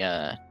making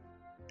a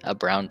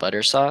brown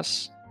butter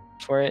sauce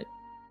for it,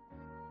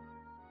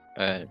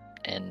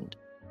 and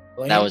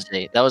that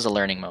was a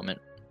learning moment.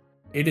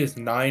 It is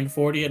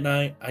 9:40 at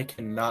night. I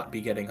cannot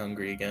be getting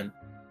hungry again.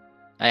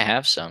 I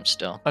have some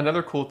still.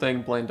 Another cool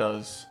thing Blaine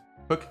does: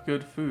 cook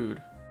good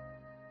food.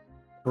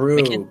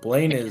 True,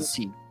 Blaine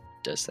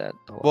does that.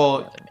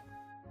 Well,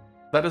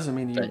 that doesn't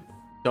mean you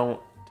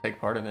don't take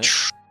part in it.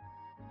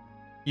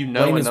 You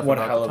know Blaine enough is one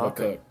about hell the of a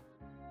topic. cook.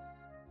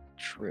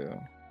 True.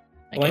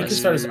 Blaine could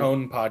start his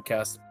own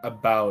podcast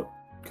about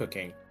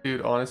cooking.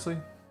 Dude, honestly,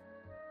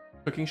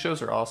 cooking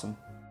shows are awesome.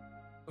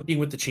 Cooking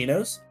with the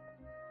Chinos?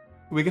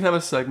 We can have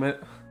a segment.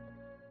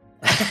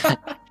 We can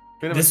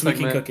have This a week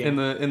in segment cooking.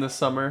 in the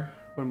summer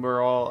when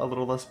we're all a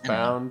little less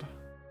bound.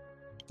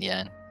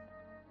 Yeah.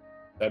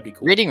 That'd be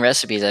cool. Reading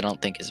recipes, I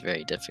don't think is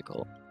very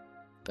difficult,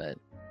 but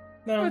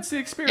no, it's the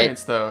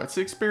experience though. It's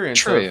the experience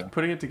True. of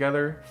putting it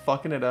together,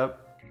 fucking it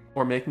up,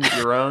 or making it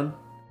your own.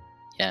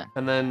 Yeah.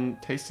 And then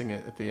tasting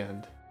it at the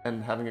end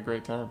and having a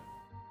great time.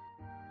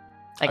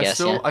 I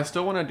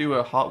still want to do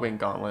a hot wing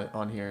gauntlet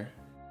on here.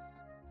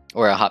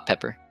 Or a hot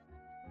pepper.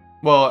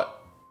 Well,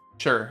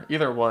 sure,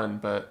 either one,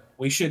 but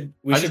we should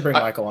bring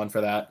Michael on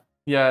for that.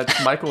 Yeah,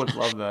 Michael would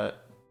love that.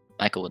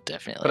 Michael would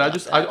definitely.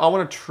 But I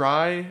want to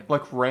try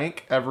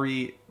rank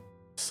every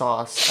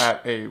sauce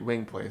at a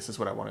wing place is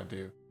what I want to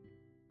do.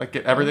 Like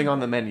get everything on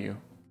the menu.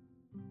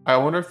 I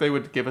wonder if they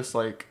would give us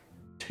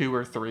 2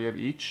 or 3 of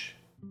each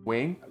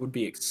wing. That would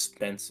be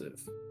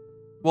expensive.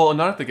 Well,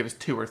 not if they give us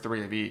 2 or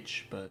 3 of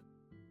each, but.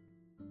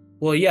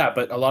 Well, yeah,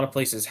 but a lot of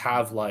places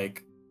have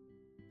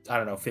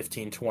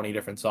 15, 20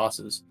 different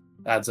sauces.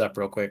 Adds up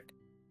real quick.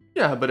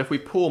 Yeah, but if we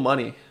pool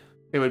money,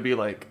 it would be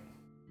 $20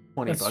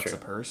 true. a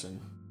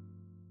person.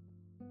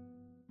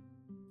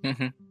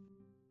 Mm-hmm.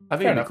 I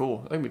think it'd be cool.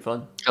 I think it'd be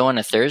fun. Go on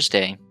a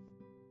Thursday.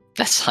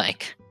 That's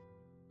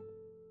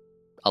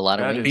a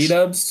lot of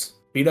wings.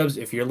 B-dubs,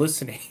 if you're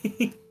listening.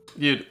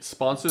 Dude,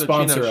 sponsor the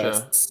Chino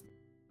show.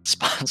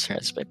 Sponsor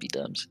us by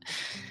B-dubs.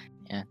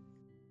 Yeah.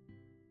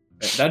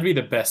 That'd be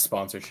the best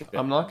sponsorship.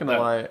 I'm not gonna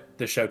lie.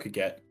 The show could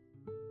get.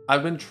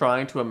 I've been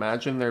trying to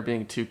imagine there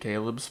being 2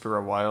 Calebs for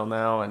a while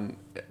now, and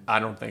I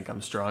don't think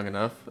I'm strong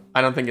enough.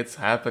 I don't think it's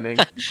happening.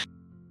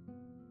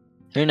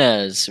 Who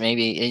knows?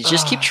 Maybe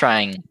just keep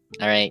trying.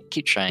 All right,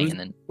 keep trying, and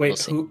then we'll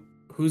see.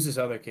 Who's this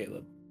other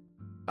Caleb?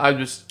 I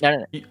just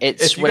no.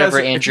 It's whatever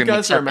Andrew. If you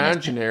guys are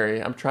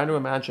imaginary, I'm trying to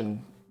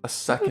imagine a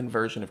second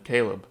version of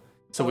Caleb,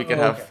 so we could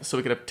have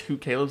 2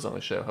 Calebs on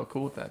the show. How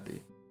cool would that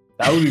be?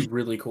 That would be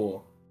really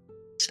cool.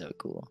 So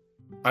cool.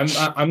 I'm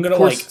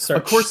gonna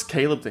start. Of course,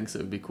 Caleb thinks it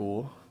would be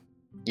cool.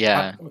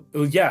 Yeah.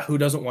 Yeah. Who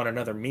doesn't want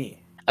another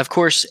me? Of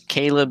course,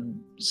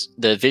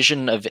 the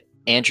vision of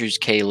Andrew's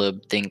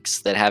Caleb thinks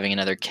that having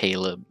another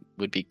Caleb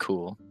would be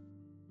cool.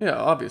 Yeah,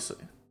 obviously.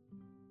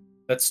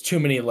 That's too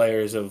many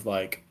layers of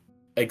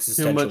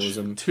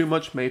existentialism. Too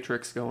much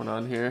Matrix going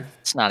on here.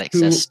 It's not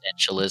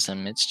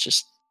existentialism. It's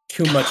just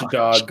too much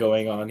dog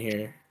going on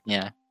here.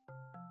 Yeah.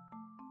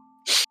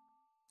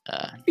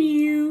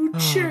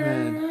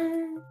 Future.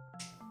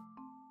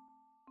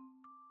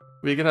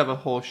 We could have a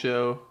whole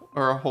show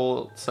or a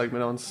whole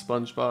segment on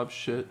SpongeBob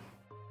shit.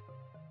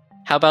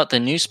 How about the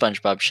new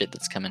SpongeBob shit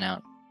that's coming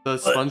out? The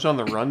Sponge on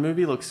the Run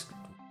movie looks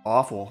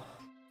awful.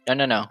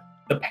 No.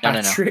 The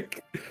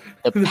Patrick.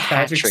 The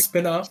Patrick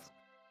spinoff.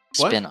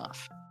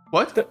 Spinoff.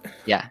 What?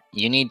 Yeah,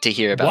 you need to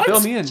hear about.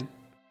 Fill me in.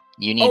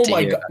 You need to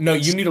hear. God! No,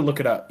 you need to look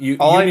it up.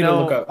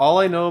 All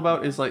I know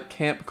about is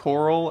Camp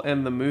Coral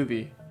and the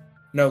movie.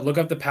 No, look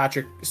up the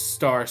Patrick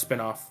Star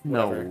spinoff.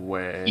 Whatever. No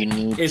way. You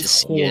need to see it.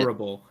 It's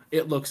horrible.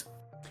 It looks.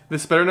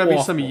 This better not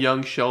be some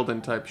young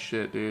Sheldon type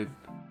shit, dude.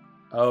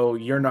 Oh,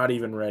 you're not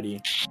even ready.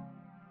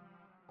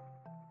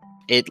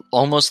 It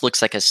almost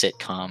looks like a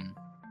sitcom.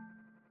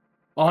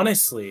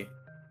 Honestly.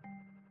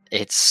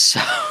 It's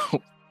so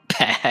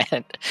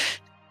bad.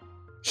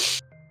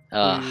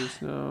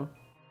 Please, no.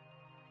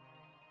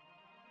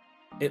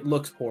 It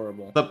looks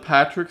horrible. The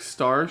Patrick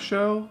Star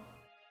Show?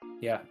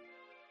 Yeah.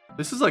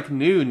 This is like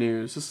new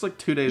news. This is like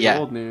 2 days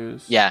old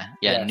news. Yeah,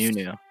 Yes.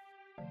 new.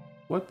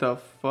 What the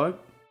fuck?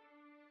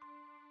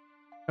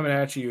 Coming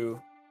at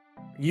you.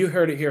 You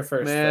heard it here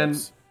first, Man,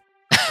 folks.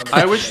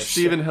 I wish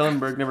Steven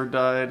Hillenburg never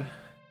died.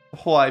 The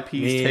whole IP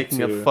is Me taking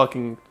too. a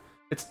fucking...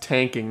 It's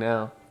tanking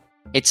now.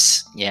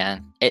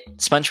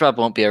 SpongeBob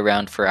won't be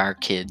around for our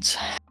kids.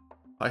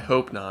 I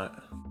hope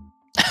not.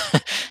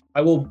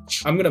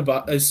 I'm gonna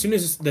buy as soon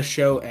as the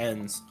show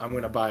ends. I'm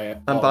gonna buy it.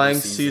 I'm buying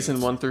season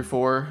 1 through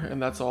 4,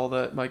 and that's all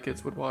that my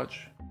kids would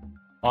watch.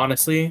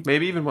 Honestly,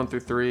 maybe even 1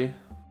 through 3.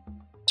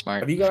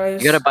 Smart. Have you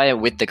guys? You gotta buy it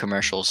with the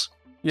commercials.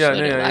 Yeah,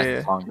 so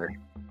yeah. Longer.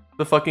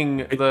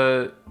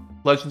 The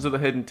Legends of the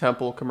Hidden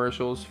Temple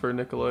commercials for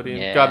Nickelodeon.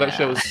 Yeah. God, that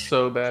show was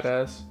so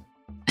badass.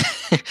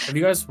 Have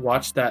you guys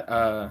watched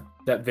that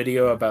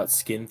video about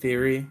skin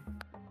theory?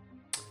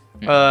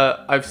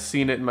 I've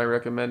seen it in my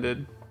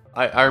recommended.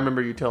 I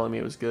remember you telling me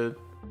it was good.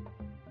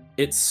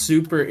 It's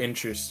super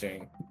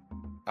interesting.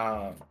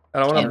 I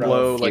don't want to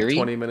blow theory? like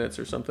 20 minutes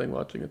or something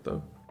watching it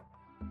though.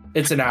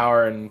 It's an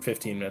hour and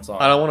 15 minutes long.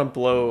 I don't want to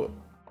blow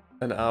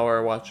an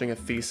hour watching a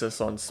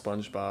thesis on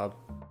SpongeBob.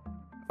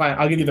 Fine,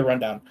 I'll give you the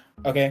rundown.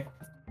 Okay.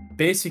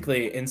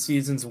 Basically, in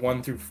seasons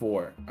 1 through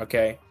 4,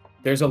 okay,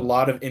 there's a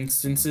lot of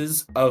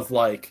instances of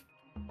like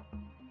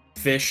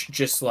fish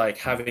just like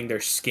having their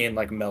skin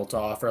like melt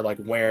off, or like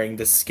wearing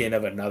the skin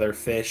of another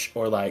fish,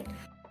 or like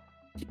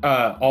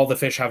all the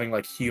fish having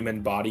like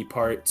human body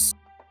parts.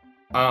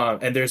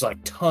 And there's like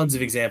tons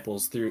of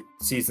examples through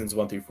seasons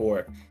 1 through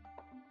 4.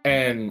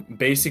 And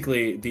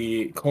basically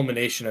the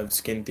culmination of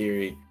skin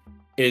theory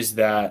is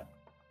that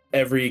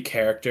every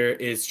character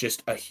is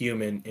just a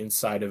human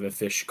inside of a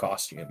fish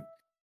costume.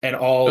 And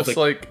all just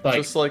like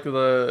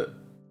the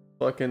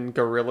fucking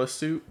gorilla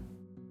suit.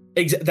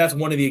 That's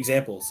one of the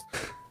examples.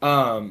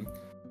 And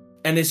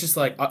it's just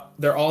like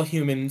they're all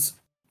humans.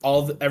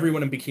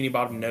 Everyone in Bikini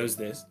Bottom knows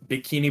this.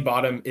 Bikini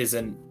Bottom is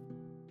an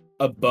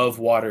above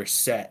water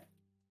set,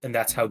 and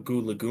that's how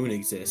Goo Lagoon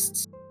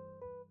exists.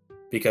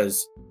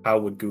 Because how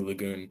would Goo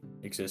Lagoon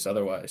exist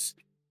otherwise?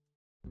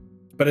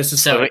 But it's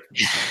just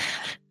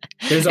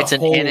it's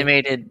an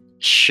animated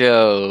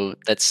show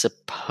that's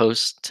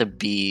supposed to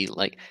be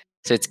like,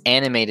 so it's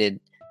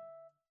animated.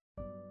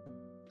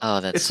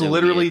 Oh, that's it's so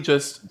literally weird.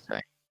 just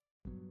Sorry.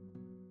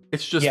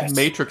 It's just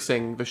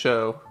matrixing the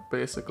show,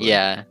 basically.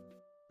 Yeah.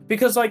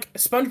 Because like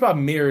SpongeBob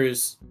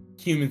mirrors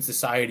human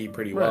society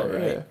pretty well,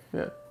 right?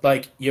 Yeah.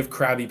 Like you have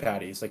Krabby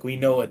Patties. Like we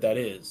know what that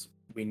is.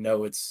 We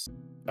know it's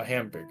a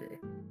hamburger.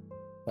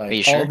 Like Are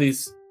you sure? all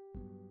these.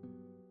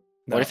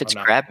 No, what if it's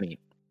crab meat?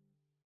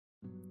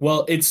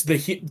 Well, it's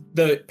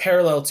the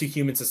parallel to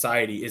human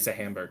society is a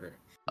hamburger.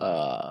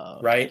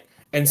 Right?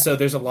 And so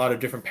there's a lot of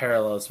different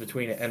parallels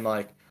between it, and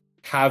like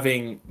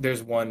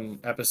there's one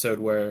episode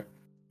where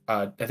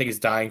I think it's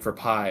Dying for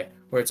Pie,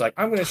 where it's like,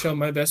 I'm going to show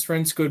my best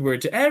friend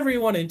Squidward to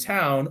everyone in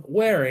town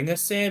wearing a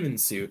salmon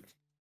suit.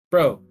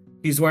 Bro,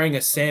 he's wearing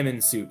a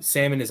salmon suit.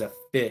 Salmon is a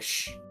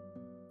fish.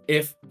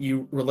 If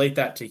you relate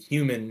that to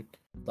human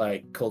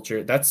like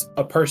culture, that's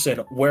a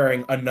person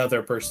wearing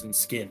another person's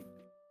skin.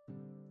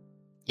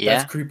 Yeah.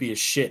 That's creepy as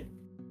shit.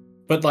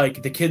 But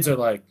like the kids are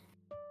like,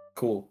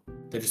 cool.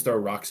 They just throw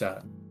rocks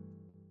at him.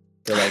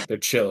 They're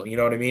chill. You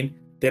know what I mean?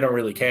 They don't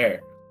really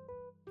care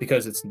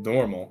because it's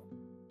normal.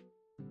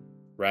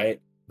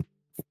 Right?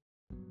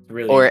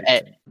 Really,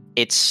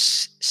 it's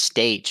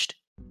staged.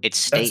 It's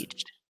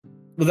staged.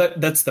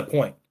 That's the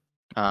point.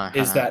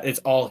 Is that it's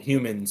all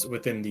humans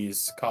within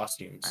these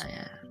costumes.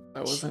 I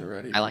wasn't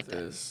ready for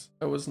this.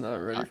 I was not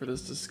ready for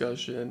this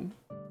discussion.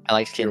 I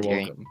like skin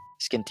theory. Welcome.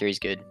 Skin theory is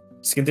good.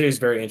 Skin theory is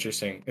very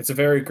interesting. It's a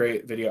very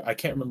great video. I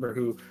can't remember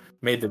who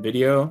made the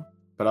video,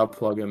 but I'll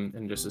plug him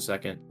in just a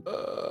second.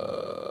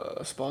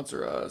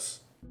 Sponsor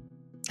us.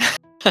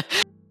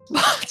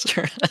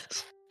 Sponsor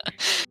us.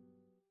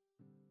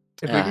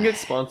 If we can get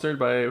sponsored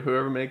by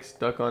whoever makes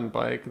Duck on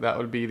Bike, that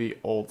would be the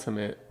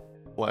ultimate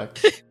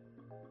flex.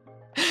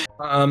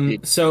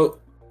 So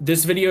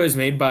this video is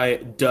made by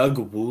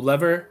Doug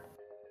Woolever.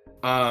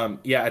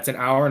 Yeah, it's an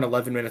hour and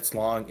 11 minutes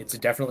long. It's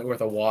definitely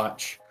worth a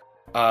watch.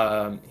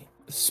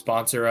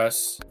 Sponsor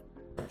us.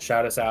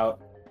 Shout us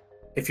out.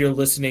 If you're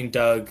listening,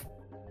 Doug,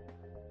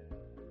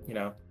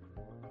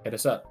 hit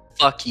us up.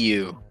 Fuck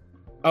you.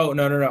 Oh,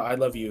 no. I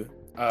love you.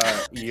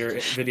 Your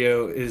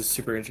video is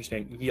super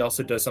interesting. He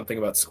also does something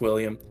about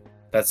Squilliam.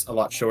 That's a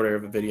lot shorter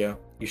of a video.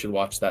 You should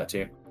watch that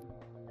too.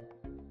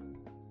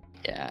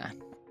 Yeah.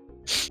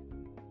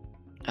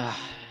 I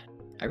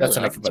really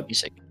like this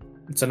music.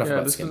 It's enough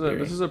about skin theory.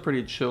 This is a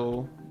pretty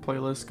chill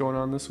playlist going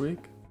on this week.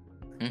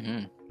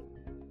 Mm-hmm.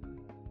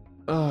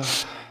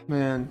 Oh,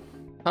 man.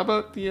 How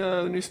about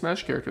the new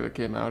Smash character that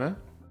came out,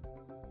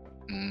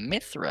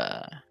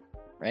 Mithra,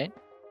 right?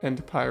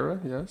 And Pyra,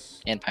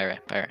 yes. And Pyra,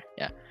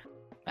 yeah.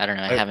 I don't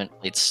know.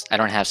 I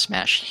don't have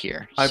Smash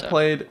here. I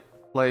played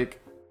like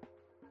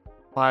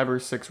 5 or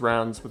 6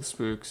 rounds with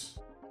Spooks.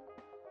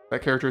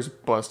 That character is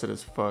busted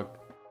as fuck.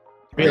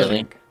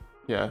 Really?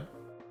 Yeah.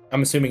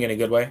 I'm assuming in a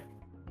good way.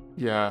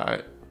 Yeah.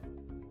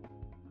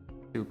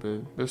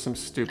 Stupid. There's some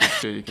stupid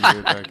shit you can do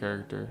with that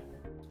character.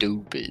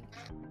 Stupid.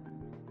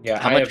 Yeah,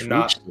 How much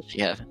reach does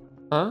she have?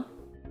 Huh?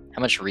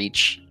 How much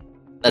reach?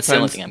 That's the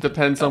only thing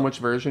Depends on which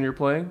version you're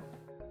playing.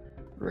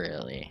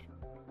 Really?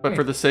 But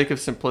for the sake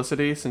of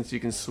simplicity, since you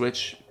can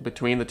switch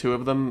between the two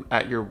of them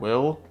at your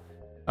will,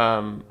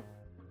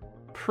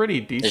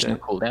 pretty decent. There's no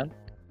cooldown?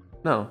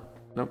 No.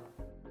 Nope.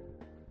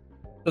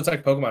 So it's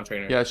like Pokemon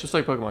Trainer. Yeah, it's just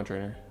like Pokemon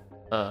Trainer.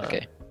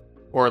 Okay.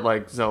 Or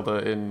like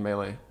Zelda in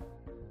Melee.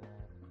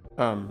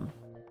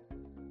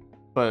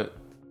 But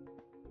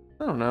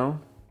I don't know.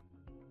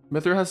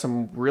 Mythra has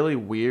some really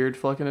weird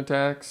fucking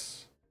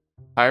attacks.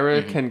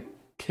 Ira can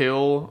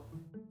kill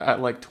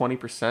at like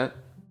 20%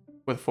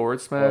 with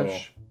forward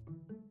smash.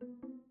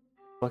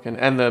 Fucking,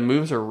 and the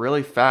moves are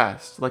really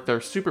fast. Like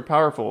they're super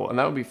powerful, and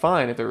that would be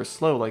fine if they were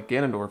slow, like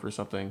Ganondorf or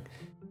something.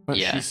 But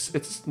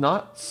it's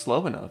not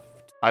slow enough.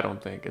 I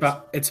don't think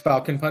it's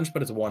Falcon Punch,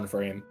 but it's 1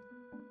 frame.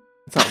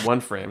 It's not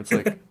 1 frame. It's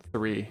like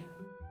 3.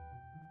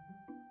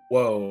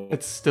 Whoa.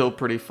 It's still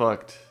pretty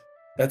fucked.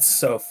 That's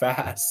so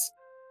fast.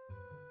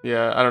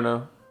 Yeah, I don't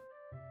know.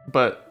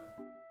 But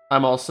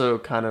I'm also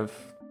kind of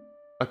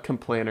a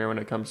complainer when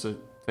it comes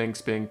to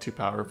things being too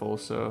powerful,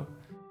 so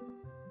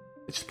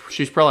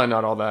she's probably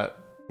not all that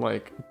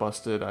like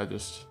busted. I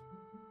just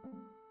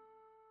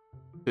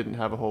didn't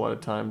have a whole lot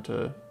of time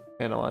to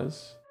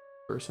analyze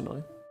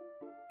personally.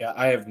 Yeah,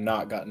 I have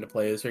not gotten to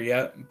play as her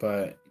yet,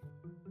 but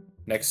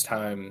next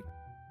time,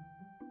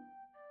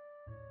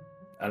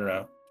 I don't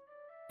know.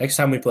 Next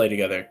time we play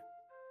together.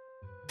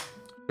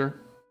 Sure.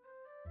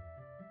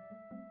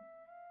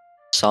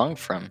 Song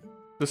from?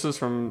 This is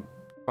from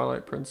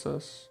Twilight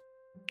Princess.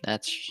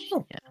 That's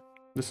yeah.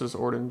 This is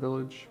Orden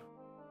Village.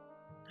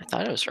 I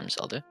thought it was from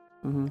Zelda.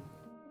 Mm-hmm.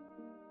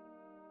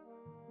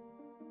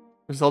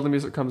 If Zelda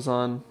music comes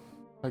on,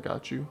 I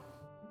got you.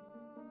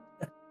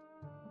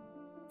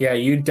 Yeah,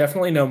 you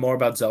definitely know more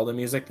about Zelda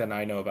music than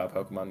I know about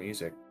Pokemon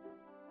music.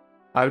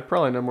 I'd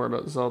probably know more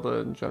about Zelda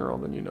in general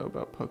than you know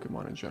about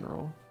Pokemon in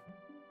general.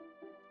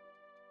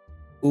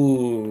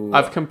 Ooh.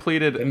 I've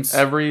completed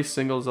every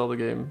single Zelda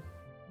game.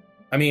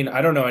 I mean,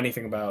 I don't know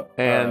anything about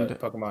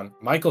Pokemon.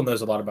 Michael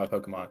knows a lot about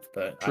Pokemon,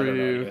 but I don't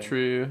know anything.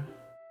 True.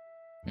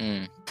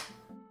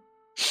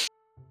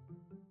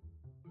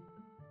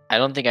 I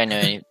don't think I know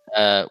any.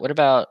 What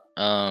about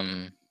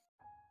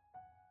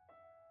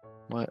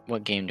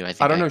what game do I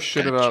think? I don't know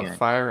shit about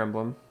Fire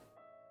Emblem.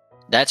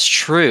 That's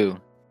true.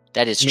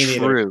 That is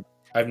true.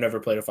 I've never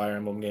played a Fire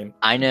Emblem game.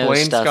 I know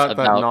Blaine's stuff got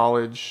about that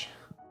knowledge.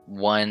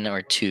 1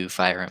 or 2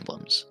 Fire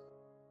Emblems.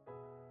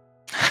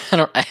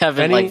 I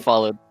haven't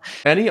followed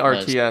any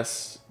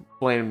RTS.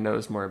 Blaine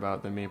knows more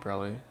about than me,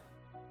 probably.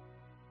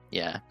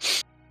 Yeah,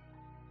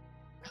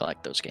 I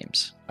like those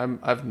games.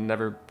 I've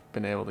never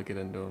been able to get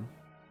into them.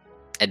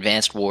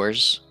 Advanced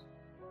Wars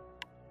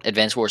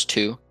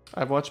 2.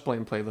 I've watched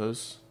Blaine play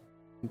those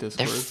in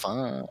Discord. They're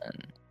fun.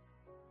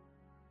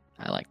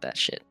 I like that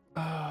shit.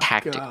 Oh,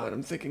 Tactical. God,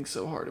 I'm thinking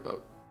so hard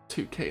about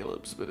 2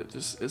 Caleb's, but it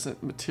just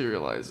isn't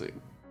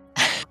materializing.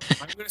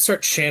 I'm gonna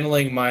start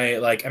channeling my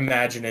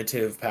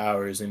imaginative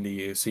powers into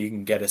you, so you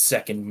can get a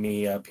second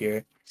me up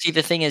here. See,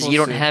 the thing is, you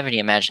don't have any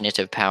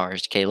imaginative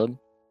powers, Caleb.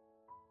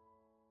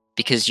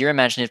 Because your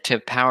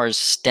imaginative powers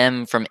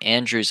stem from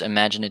Andrew's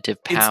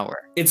imaginative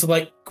power. It's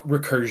like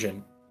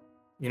recursion.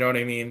 You know what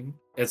I mean?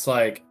 It's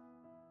like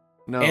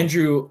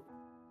Andrew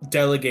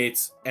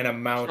delegates an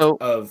amount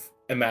of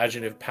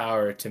imaginative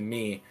power to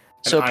me,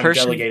 and I'm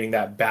delegating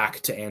that back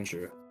to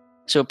Andrew.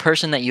 So a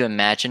person that you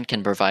imagine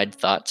can provide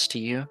thoughts to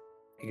you?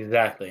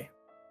 Exactly.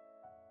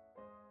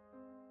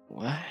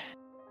 What?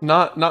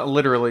 Not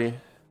literally.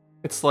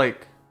 It's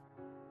like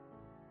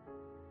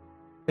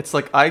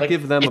I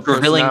give them a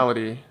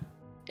personality.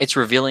 It's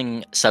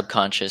revealing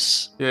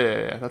subconscious.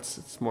 Yeah.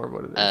 It's more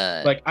what it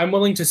is. I'm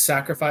willing to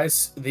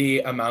sacrifice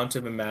the amount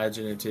of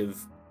imaginative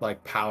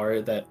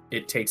power that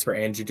it takes for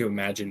Andrew to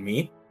imagine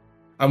me.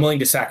 I'm willing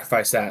to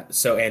sacrifice that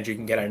so Andrew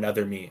can get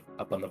another me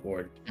up on the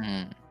board.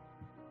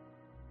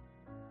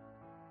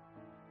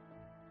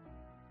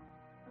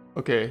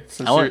 Okay,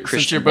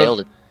 since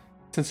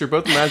you're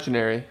both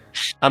imaginary,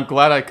 I'm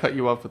glad I cut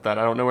you off with that.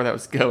 I don't know where that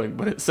was going,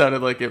 but it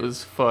sounded like it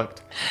was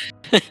fucked.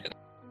 I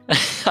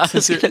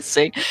was gonna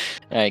say,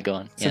 all right, go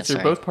on. Since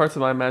you're both parts of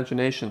my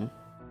imagination,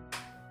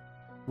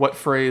 what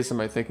phrase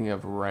am I thinking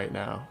of right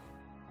now?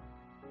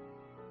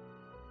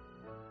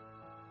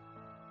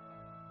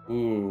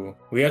 Ooh,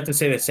 we have to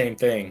say the same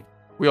thing.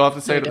 We all have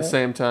to say it at the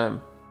same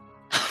time.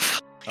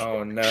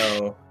 Oh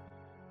no.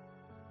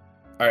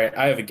 All right,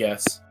 I have a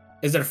guess.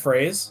 Is it a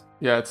phrase?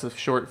 Yeah, it's a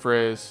short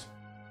phrase.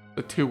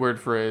 A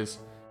 2-word phrase.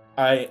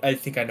 I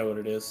think I know what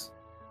it is.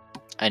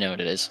 I know what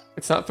it is.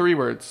 It's not 3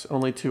 words,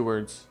 only 2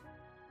 words.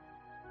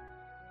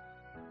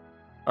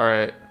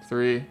 Alright,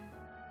 3,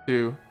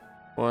 2,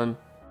 1.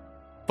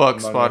 Fuck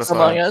Spotify.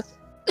 Among Us.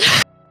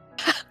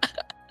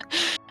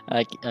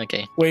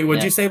 Okay. Wait,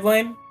 what'd you say,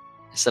 Blaine?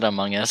 I said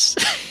Among Us.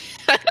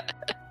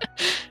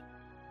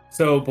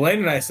 So Blaine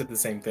and I said the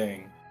same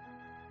thing.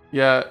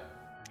 Yeah.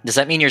 Does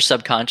that mean you're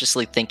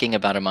subconsciously thinking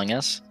about Among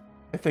Us?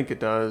 I think it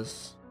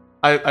does.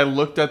 I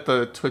looked at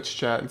the Twitch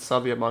chat and saw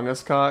the Among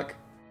Us cock.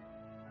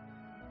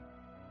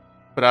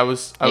 But I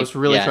was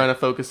really trying to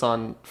focus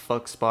on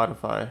fuck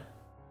Spotify.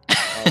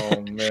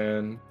 Oh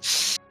man.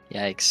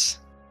 Yikes.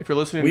 If you're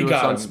listening to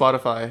us on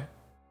Spotify,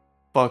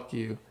 fuck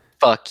you.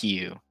 Fuck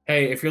you.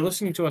 Hey, if you're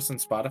listening to us on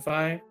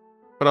Spotify.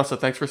 But also,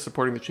 thanks for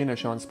supporting the Chino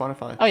Show on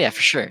Spotify. Oh yeah,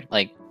 for sure.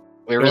 Like,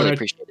 we really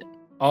appreciate it.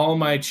 All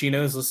my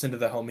Chinos listen to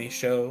the Homie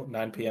Show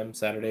 9 p.m.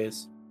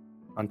 Saturdays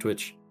on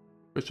Twitch.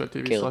 Caleb,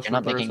 you're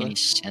not making any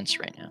sense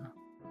right now.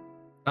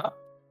 Huh?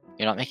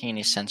 You're not making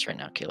any sense right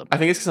now, Caleb. I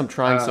think it's because I'm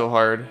trying so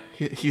hard.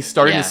 He's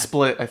starting to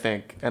split, I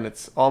think, and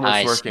it's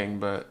almost working,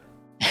 but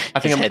I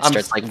think his head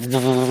starts like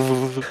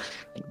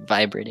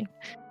vibrating.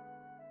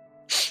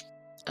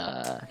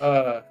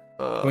 Can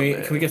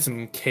we get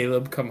some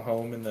Caleb come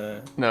home in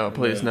the... No,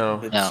 please, no.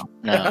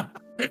 No.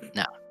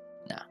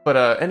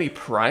 But any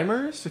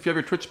primers? If you have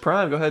your Twitch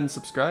Prime, go ahead and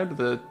subscribe to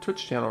the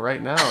Twitch channel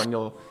right now, and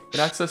you'll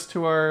get access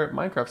to our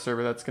Minecraft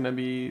server that's going to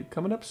be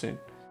coming up soon.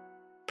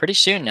 Pretty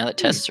soon, now that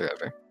tests are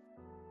over.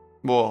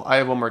 Well, I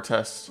have one more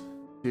test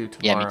due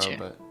tomorrow. Yeah, me too.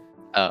 But...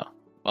 Oh,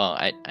 well,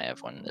 I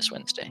have one this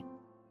Wednesday.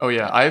 Oh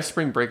yeah, I have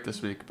spring break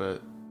this week,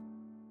 but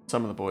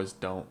some of the boys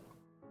don't.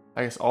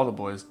 I guess all the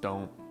boys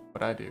don't,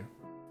 but I do.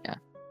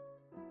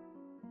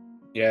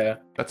 Yeah.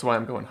 That's why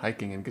I'm going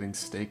hiking and getting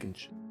steak and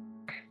shit.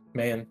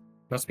 Man,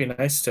 must be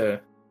nice to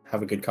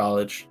have a good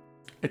college.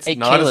 It's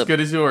not Caleb. As good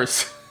as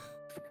yours.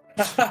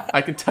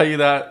 I can tell you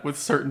that with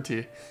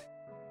certainty.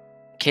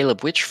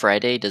 Caleb, which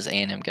Friday does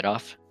A&M get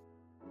off?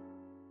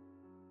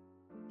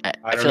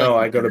 I don't know.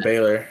 I go to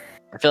Baylor.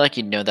 I feel like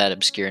you'd know that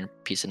obscure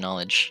piece of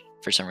knowledge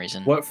for some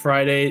reason. What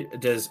Friday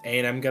does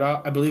A&M get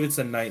off? I believe it's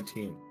the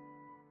 19th.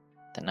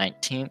 The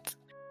 19th?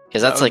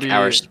 Because that's like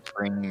our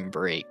spring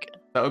break.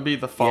 That would be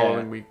the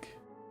following week.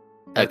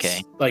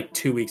 Okay. Like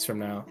 2 weeks from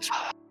now.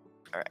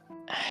 Alright.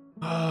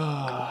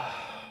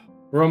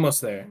 We're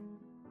almost there.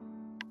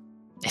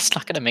 It's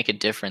not going to make a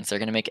difference. They're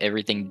going to make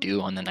everything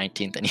due on the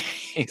 19th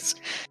anyways.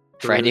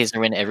 Fridays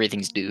are when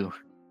everything's due.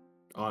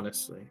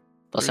 Honestly.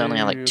 Plus, I only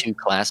have like 2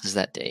 classes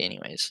that day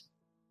anyways.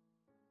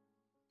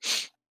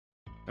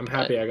 I'm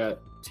happy I got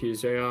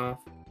Tuesday off.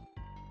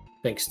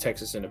 Thanks,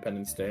 Texas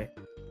Independence Day.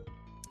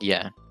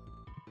 Yeah.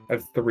 I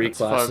have 3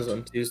 classes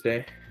on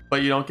Tuesday.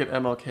 But you don't get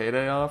MLK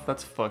Day off?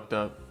 That's fucked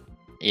up.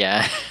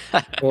 Yeah.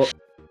 Well,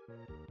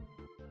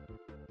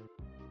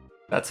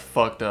 that's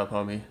fucked up,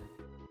 homie.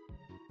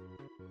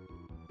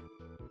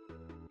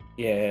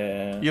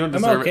 Yeah. You don't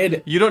deserve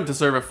it. You don't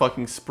deserve a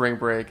fucking spring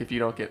break if you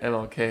don't get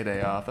MLK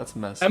Day off. That's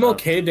messed up.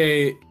 MLK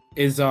Day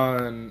is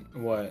on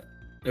what?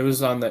 It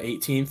was on the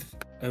 18th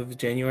of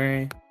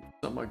January.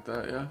 Something like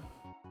that, yeah.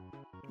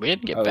 We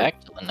didn't get back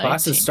to the 19th.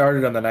 Classes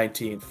started on the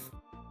 19th.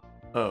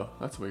 Oh,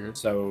 that's weird.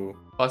 So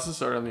classes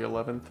started on the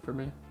 11th for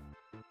me.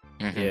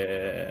 Mm-hmm.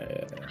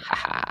 Yeah.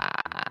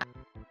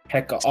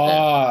 Heck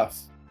off.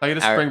 I get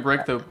a spring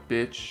break though,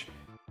 bitch.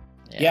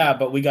 Yeah,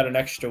 but we got an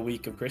extra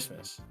week of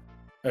Christmas.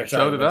 Or,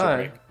 sorry, so did I.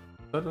 Break.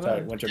 So did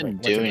sorry, I. Winter It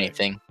didn't break. do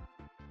anything.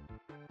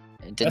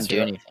 It didn't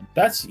do anything.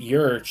 That's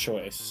your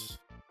choice.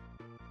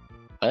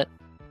 What?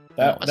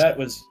 That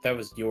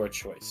was your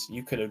choice.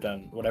 You could have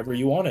done whatever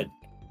you wanted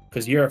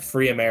because you're a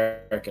free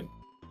American.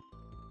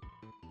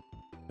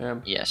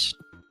 Damn. Yes.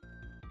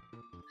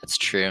 That's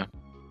true.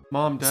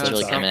 Mom, Dad,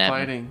 really stop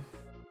fighting.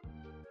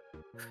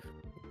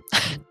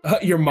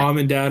 Your mom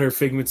and dad are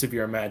figments of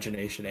your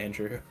imagination,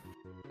 Andrew.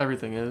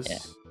 Everything is. Yeah.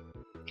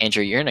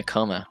 Andrew, you're in a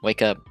coma.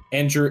 Wake up.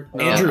 Andrew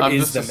I'm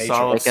is just the a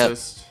Matrix.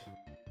 solipsist.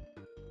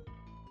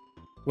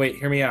 Wait,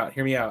 hear me out.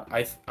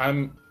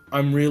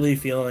 I'm really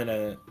feeling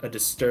a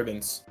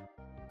disturbance.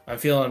 I'm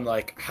feeling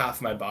like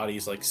half my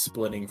body's like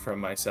splitting from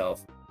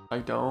myself. I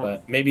don't.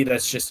 But maybe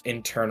that's just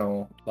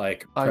internal,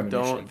 like, premonition.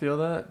 I don't feel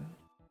that.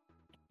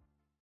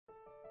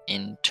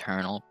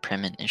 Internal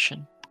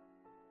premonition?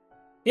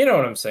 You know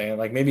what I'm saying?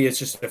 Like, maybe it's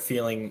just a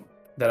feeling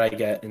that I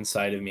get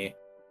inside of me.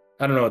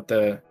 I don't know what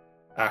the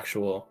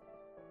actual...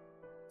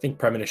 I think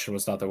premonition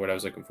was not the word I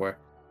was looking for.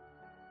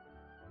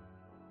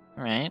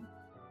 Alright.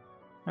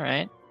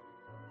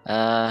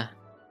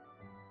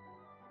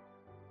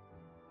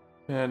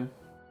 Man,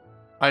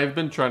 I've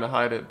been trying to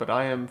hide it, but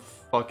I am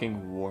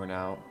fucking worn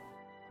out.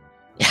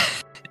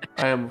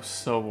 I am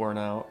so worn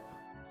out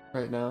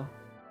right now.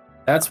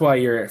 That's why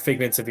your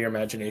figments of your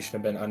imagination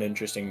have been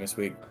uninteresting this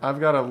week. I've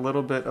got a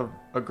little bit of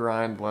a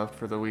grind left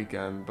for the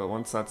weekend, but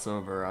once that's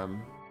over,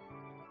 I'm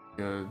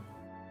good.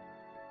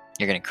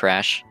 You're gonna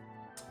crash?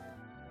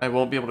 I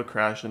won't be able to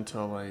crash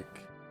until like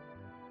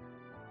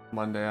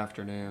Monday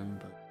afternoon,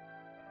 but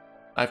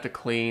I have to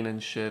clean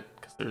and shit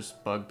because there's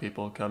bug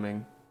people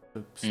coming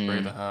to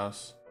spray the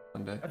house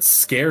Monday. That's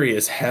scary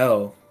as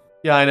hell.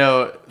 Yeah, I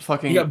know.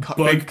 Fucking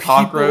big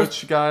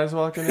cockroach guys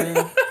walking in.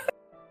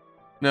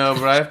 No,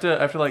 but I have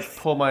to like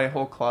pull my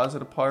whole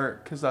closet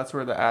apart because that's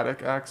where the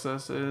attic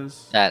access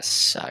is. That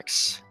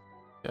sucks.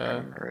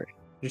 Yeah,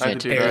 I had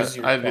to do that.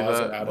 I had to do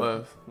that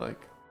with like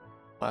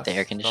last the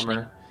air conditioning.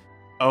 summer.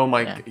 Oh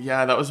my,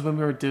 yeah, that was when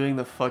we were doing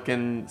the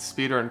fucking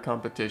speedrun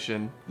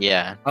competition.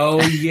 Yeah.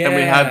 Oh yeah. And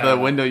we had the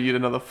window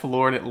unit on the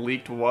floor and it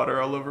leaked water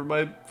all over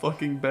my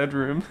fucking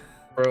bedroom.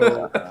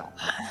 Bro,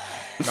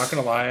 not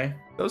gonna lie.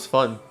 That was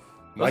fun.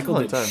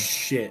 Michael did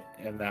shit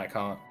in that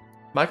comp.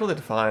 Michael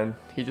did fine.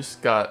 He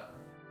just got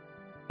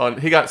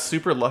he got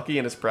super lucky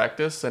in his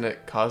practice, and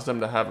it caused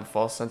him to have a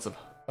false sense of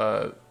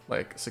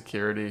like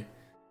security.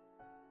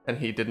 And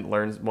he didn't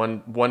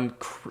learn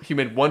he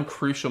made one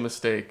crucial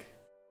mistake,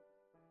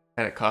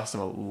 and it cost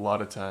him a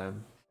lot of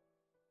time.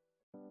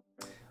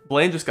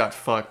 Blaine just got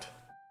fucked.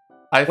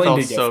 I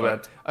felt so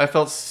bad. I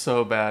felt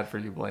so bad for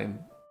you, Blaine.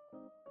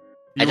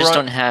 I just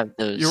don't have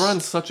those. You were on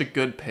such a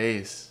good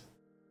pace.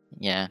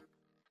 Yeah.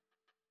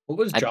 What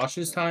was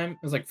Josh's time?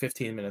 It was like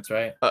 15 minutes,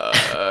 right?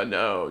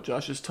 No.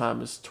 Josh's time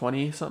was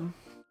 20 something.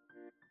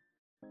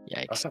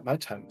 Yikes. I thought my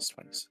time was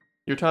 20.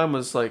 Your time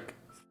was like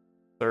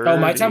 30. Oh,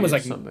 my time was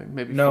like something.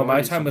 Maybe no.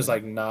 My time was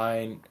like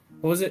 9.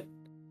 What was it?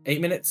 8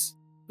 minutes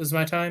was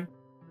my time.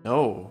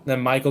 No.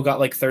 Then Michael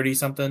got like 30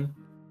 something.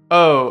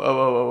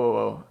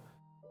 Oh.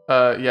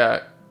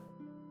 Yeah.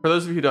 For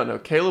those of you who don't know,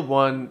 Caleb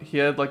won. He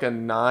had like a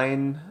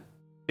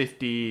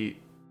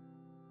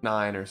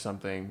 9:59 or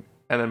something.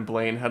 And then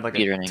Blaine had like a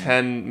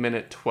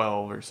 10-minute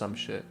 12 or some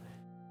shit.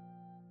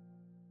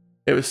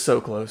 It was so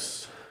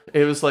close.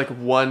 It was like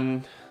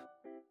one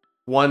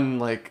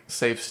like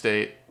safe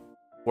state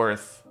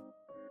worth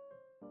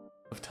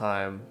of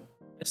time.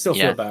 I still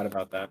feel bad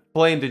about that.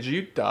 Blaine, did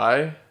you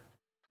die?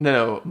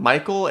 No.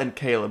 Michael and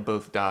Caleb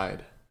both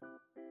died.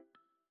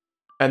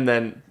 And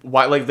then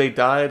they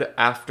died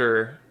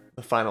after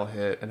the final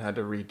hit and had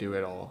to redo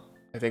it all.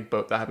 I think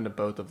that happened to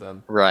both of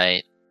them.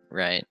 Right.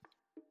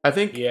 I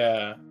think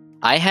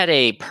I had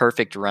a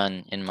perfect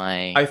run in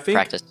my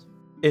practice.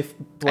 If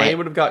Blaine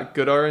would have got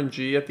good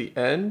RNG at the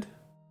end,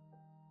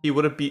 he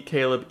would have beat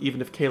Caleb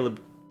even if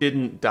Caleb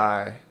didn't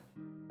die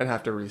and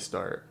have to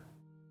restart.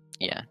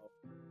 Yeah.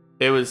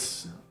 It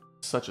was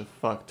such a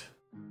fucked.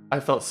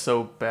 I felt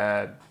so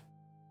bad.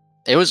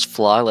 It was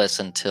flawless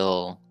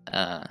until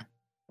the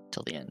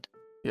end.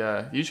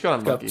 Yeah, you just got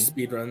unlucky.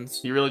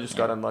 Speedruns. You really just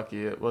got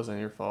unlucky. It wasn't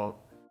your fault.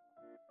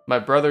 My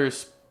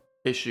brother's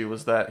issue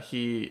was that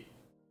he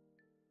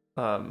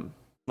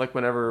like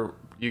whenever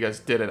you guys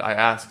did it, I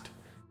asked,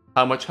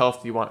 how much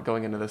health do you want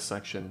going into this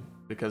section?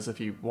 Because if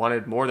you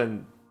wanted more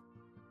than,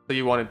 say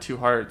you wanted 2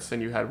 hearts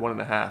and you had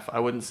 1.5, I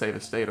wouldn't save a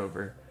state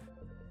over.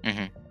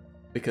 Mm-hmm.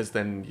 Because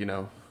then,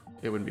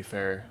 it wouldn't be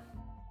fair.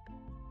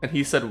 And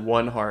he said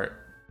 1 heart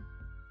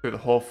through the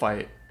whole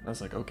fight. I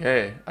was like,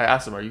 okay. I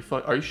asked him, are you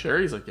sure?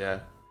 He's like, yeah.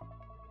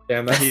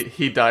 Damn,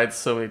 he died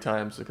so many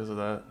times because of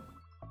that.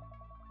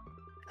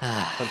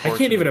 I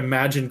can't even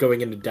imagine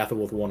going into death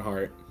with 1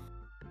 heart.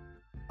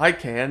 I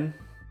can,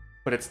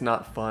 but it's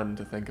not fun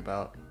to think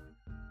about.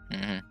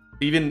 Mm-hmm.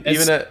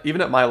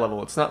 Even at my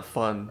level, it's not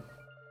fun.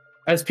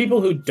 As people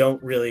who don't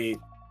really,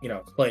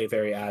 play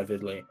very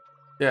avidly.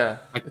 Yeah,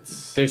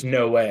 there's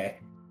no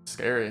way.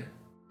 Scary.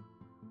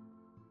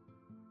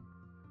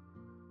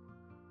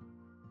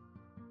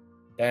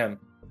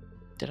 Damn.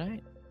 Did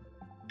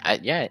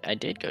I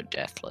did go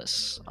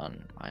deathless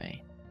on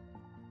my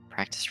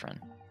practice run.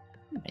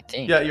 I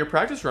think. Yeah, your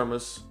practice run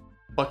was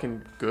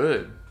fucking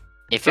good.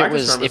 If it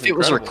was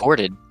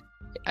recorded,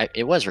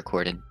 it was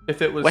recorded.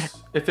 If it was,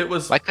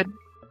 why could?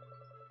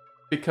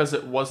 Because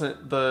it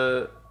wasn't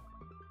the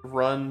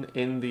run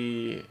in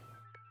the.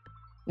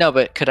 No,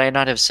 but could I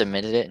not have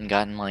submitted it and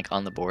gotten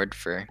on the board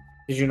for?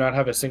 Did you not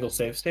have a single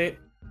save state?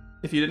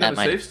 If you didn't have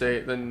a save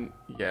state, then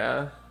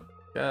yeah,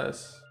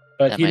 yes.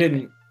 But he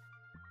didn't.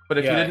 But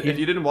if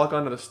you didn't walk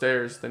onto the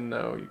stairs, then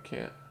no, you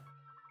can't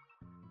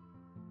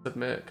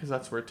submit because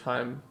that's where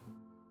time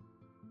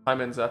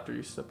ends after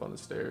you step on the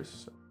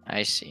stairs. So.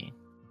 I see.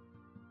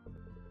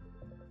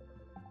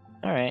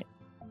 All right.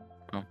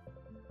 Well,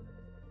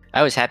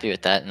 I was happy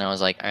with that, and I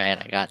was like, all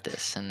right, I got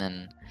this, and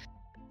then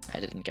I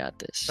didn't got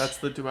this. That's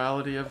the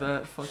duality of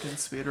that fucking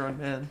speedrun,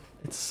 man.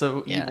 It's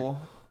so evil.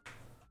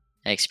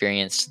 I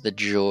experienced the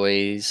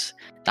joys,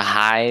 the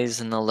highs,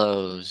 and the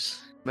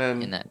lows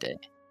in that day.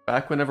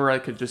 Back whenever I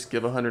could just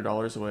give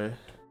 $100 away.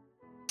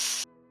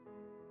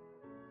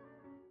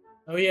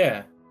 Oh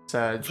yeah.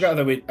 Sad.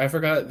 I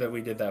forgot that we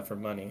did that for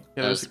money.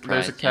 Yeah,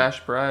 there's a cash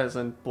prize,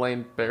 and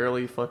Blaine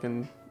barely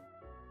fucking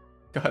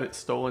got it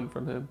stolen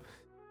from him.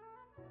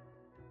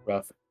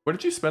 Rough. What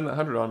did you spend that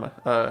 100 on,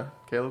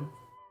 Caleb?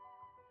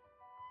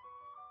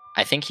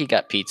 I think he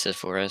got pizza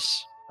for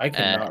us. I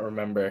cannot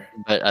remember.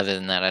 But other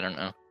than that, I don't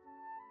know.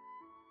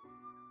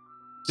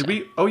 Did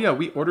we? Oh yeah,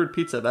 we ordered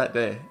pizza that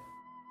day.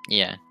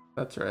 Yeah.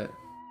 That's right.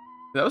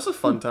 That was a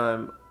fun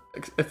time.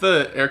 If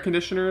the air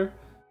conditioner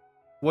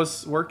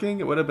was working,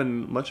 it would have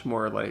been much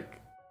more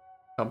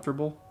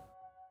comfortable.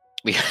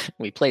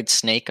 We played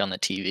Snake on the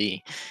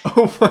TV.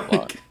 Oh my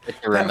god. With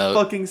the remote.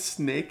 That fucking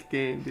Snake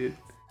game, dude.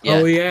 Yeah.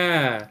 Oh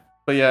yeah.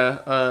 But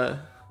yeah,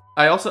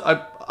 I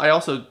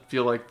also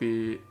feel like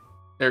the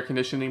air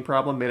conditioning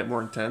problem made it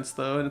more intense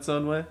though in its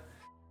own way.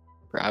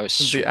 I was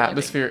the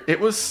atmosphere.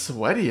 It was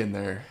sweaty in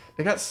there.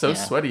 It got so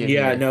sweaty in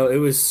here. Yeah, no, it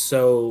was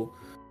so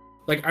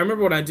Like, I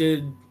remember when I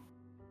did...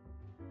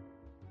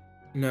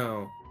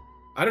 No.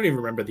 I don't even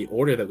remember the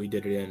order that we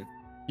did it in.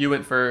 You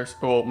went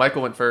first. Well,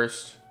 Michael went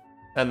first,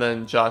 and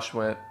then Josh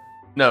went.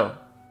 No.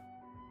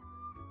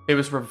 It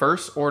was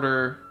reverse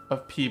order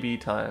of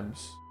PB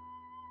times.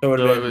 So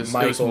it was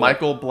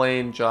Michael,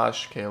 Blaine,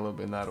 Josh, Caleb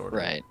in that order.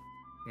 Right.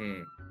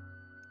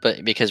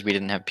 But because we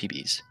didn't have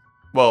PBs.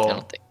 Well, I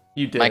don't think.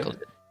 You did. Michael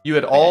did. You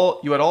had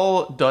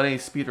all done a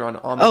speedrun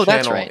on the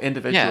channel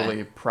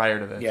individually prior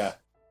to this. Yeah.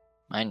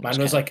 Mine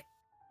was like,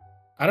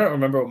 I don't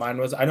remember what mine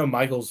was. I know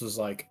Michael's was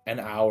like an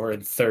hour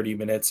and 30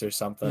 minutes or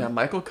something. Yeah,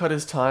 Michael cut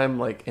his time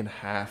like in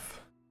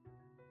half.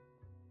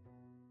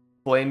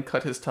 Blaine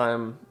cut his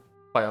time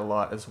by a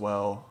lot as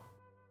well.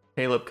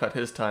 Caleb cut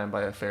his time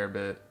by a fair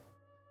bit.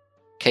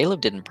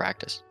 Caleb didn't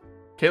practice.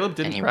 Caleb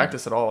didn't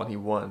practice at all, and he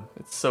won.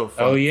 It's so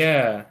fun. Oh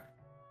yeah.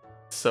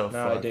 So no,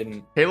 fun. I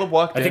didn't. Caleb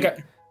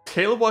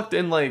walked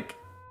in like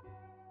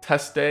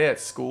test day at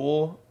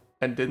school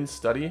and didn't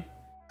study.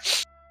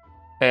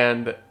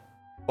 And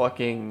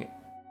fucking,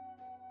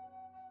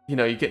 you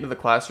know, you get into the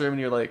classroom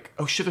and you're like,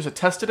 oh shit, there's a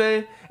test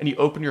today, and you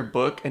open your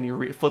book and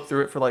you flip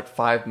through it for like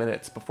 5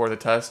 minutes before the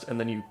test, and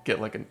then you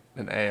get like an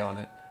A on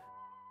it.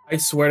 I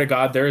swear to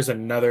God, there's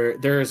another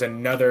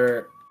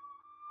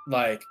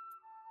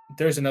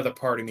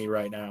part of me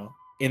right now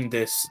in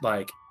this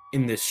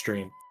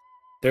stream.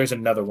 There's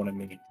another one of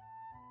me.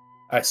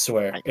 I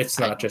swear. It's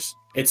not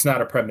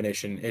a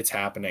premonition. It's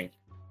happening.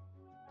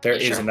 There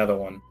is another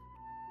one.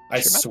 I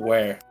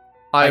swear.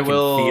 I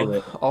will feel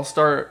it. I'll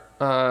start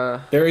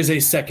there is a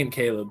second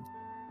Caleb.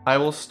 I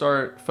will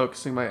start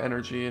focusing my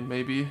energy, and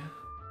maybe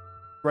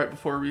right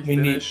before we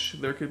finish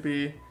there could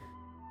be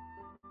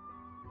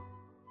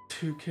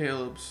 2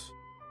 Calebs.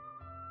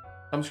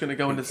 I'm just gonna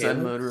go into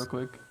Zen mode real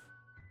quick.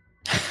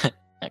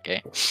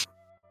 Okay.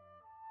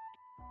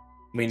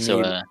 We need...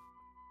 So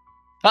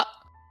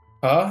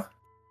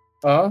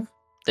the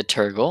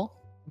Turgle.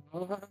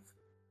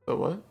 The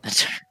what?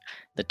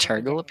 The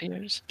Turgle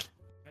appears.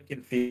 I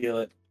can feel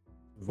it.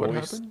 What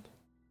happened?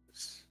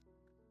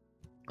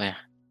 Where?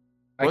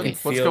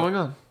 What's going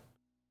on?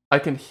 I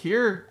can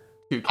hear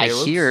 2 Calebs. I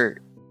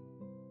hear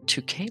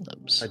 2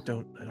 Calebs.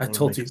 I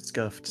told you.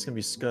 Scuffed. It's gonna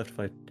be scuffed if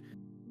I.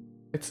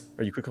 It's.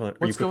 Are you quick on?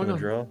 What's going on?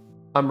 Draw?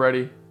 I'm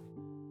ready.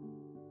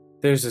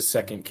 There's a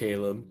second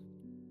Caleb.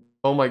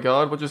 Oh my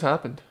God! What just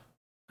happened?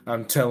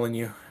 I'm telling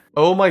you.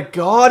 Oh my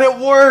God! It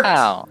worked!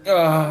 Wow.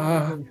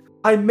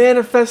 I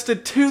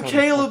manifested 2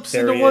 Calebs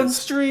into one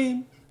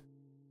stream.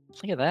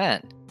 Look at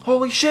that.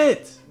 Holy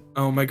shit!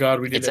 Oh my God,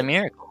 we did it. It's a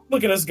miracle.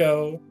 Look at us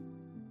go.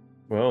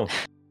 Well,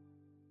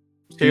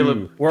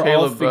 Caleb, we're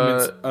all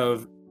figments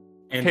of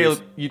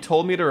Caleb, you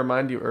told me to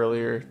remind you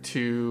earlier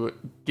to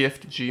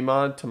gift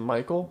Gmod to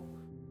Michael.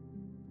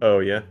 Oh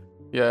yeah.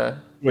 Yeah.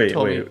 Wait.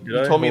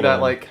 You told me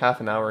that like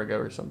half an hour ago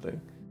or something.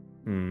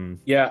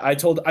 Yeah, I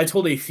told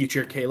a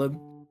future Caleb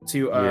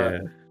to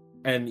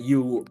and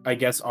you, I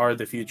guess, are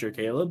the future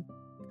Caleb.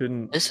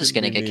 This is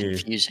gonna get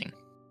confusing.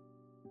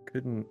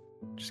 Could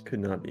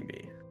not be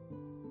me.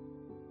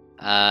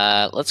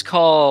 Let's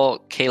call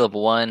Caleb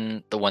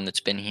 1 the one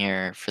that's been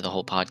here for the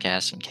whole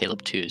podcast, and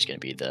Caleb 2 is gonna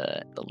be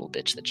the little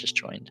bitch that just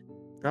joined.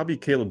 I'll be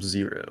Caleb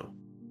 0.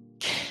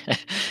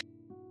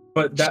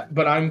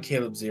 But I'm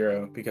Caleb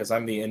 0 because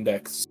I'm the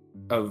index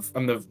of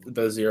I'm the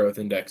 0th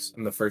index.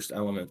 I'm the first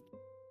element.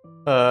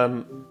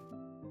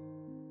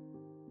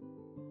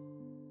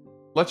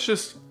 Let's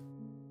just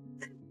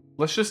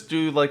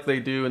do like they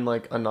do in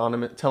like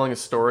anonymous, telling a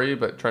story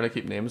but trying to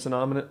keep names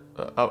anonymous.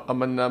 Let's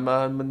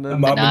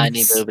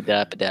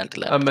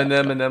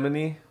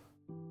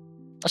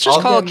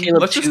just call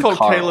Caleb. Let's just call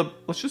Caleb.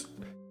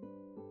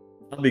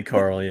 I'll be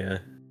Carl. Yeah.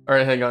 All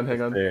right, hang on.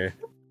 There.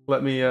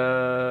 Let me.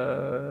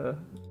 Oh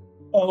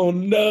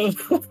no.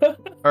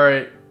 All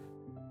right.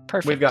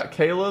 Perfect. We've got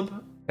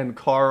Caleb and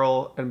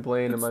Carl and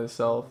Blaine and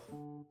myself.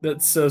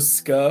 That's so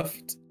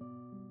scuffed.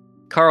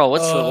 Carl,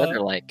 what's the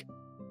weather like?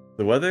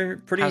 The weather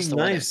pretty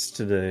nice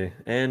today,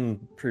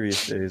 and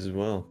previous days as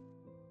well.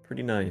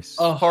 Pretty nice.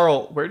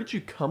 Carl, where did you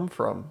come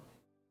from?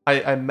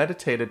 I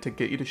meditated to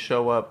get you to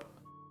show up.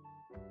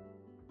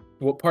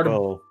 What part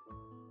of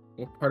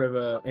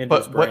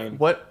Andrew's brain?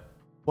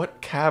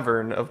 What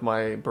cavern of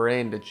my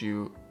brain did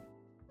you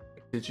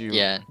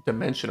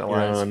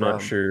dimensionalize I'm from?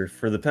 not sure.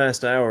 For the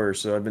past hour or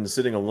so, I've been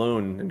sitting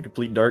alone in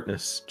complete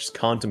darkness, just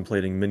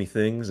contemplating many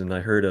things, and I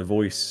heard a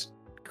voice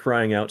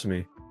crying out to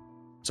me.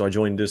 So I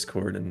joined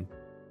Discord and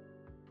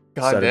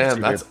God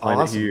damn, that's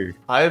awesome. Here.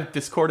 I have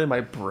Discord in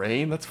my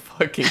brain? That's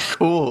fucking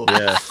cool.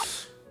 Yeah.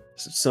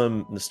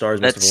 The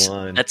stars must have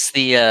aligned. That's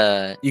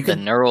the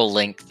neural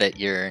link that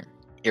your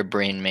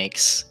brain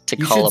makes to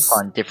call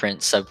upon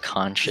different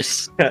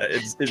subconscious.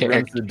 It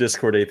runs the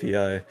Discord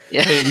API.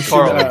 Yeah. Hey,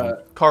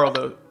 Carl,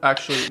 though,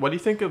 actually, what do you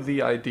think of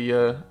the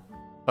idea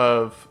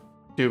of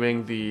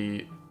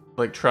doing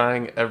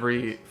trying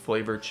every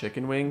flavored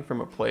chicken wing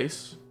from a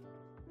place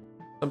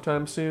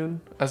sometime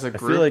soon as a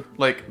group? I feel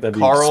like that'd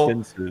be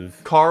expensive.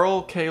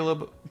 Carl,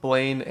 Caleb,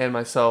 Blaine, and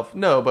myself.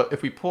 No, but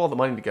if we pull all the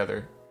money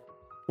together.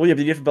 Well, yeah,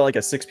 but you have about like a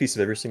 6-piece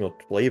of every single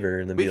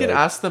flavor, and then We could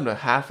ask them to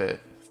half it,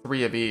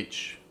 3 of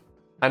each.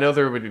 I know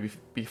there would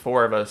be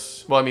 4 of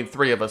us. Well, I mean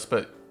 3 of us,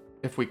 but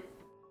if we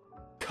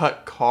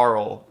cut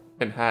Carl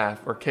in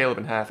half or Caleb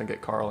in half and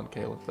get Carl and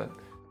Caleb, then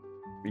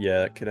yeah,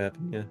 that could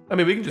happen. Yeah. I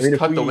mean, we can just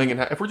cut the wing in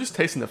half. If we're just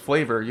tasting the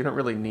flavor, you don't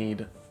really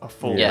need a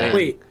full wing.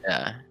 Wait.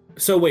 Yeah.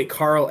 So wait,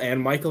 Carl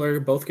and Michael are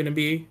both gonna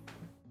be.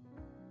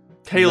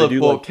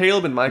 Caleb,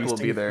 Caleb and Michael will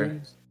be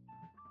there.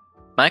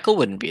 Michael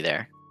wouldn't be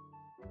there.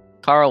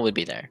 Carl would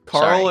be there.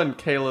 Carl Sorry. and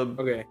Caleb.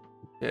 Okay.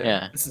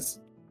 Yeah. This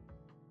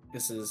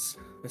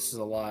is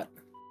a lot.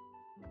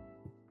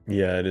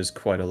 Yeah, it is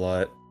quite a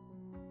lot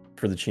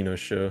for the Chino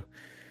show.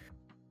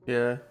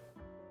 Yeah.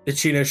 The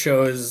Chino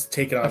show is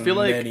taking on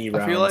many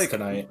rounds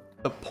tonight.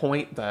 The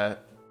point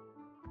that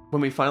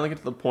when we finally get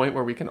to the point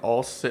where we can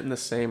all sit in the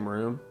same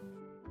room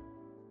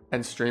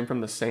and stream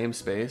from the same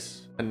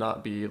space and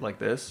not be like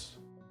this,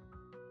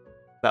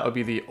 that would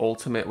be the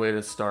ultimate way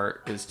to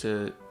start, is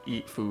to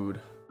eat food.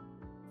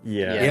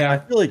 Yeah. I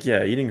feel like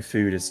eating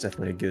food is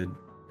definitely a good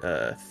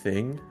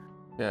thing.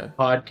 Yeah.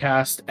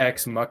 Podcast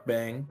X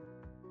mukbang.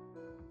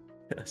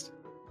 Yes.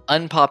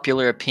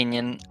 Unpopular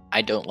opinion,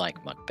 I don't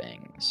like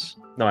mukbangs.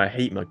 No, I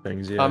hate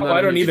mukbangs. Yeah.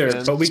 I don't either,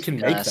 but we can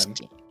make them.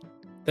 Disgusting.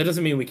 That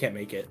doesn't mean we can't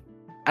make it.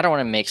 I don't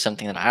want to make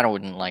something that I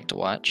wouldn't like to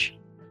watch.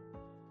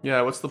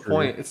 Yeah, what's the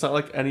point? It's not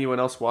like anyone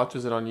else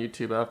watches it on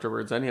YouTube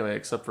afterwards anyway,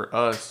 except for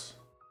us.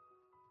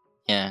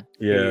 Yeah.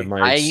 Yeah,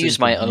 I use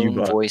my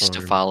own voice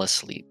to fall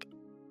asleep.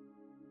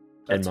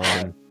 And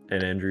mine,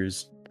 and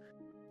Andrew's.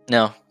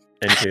 No.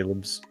 And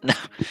Caleb's. No.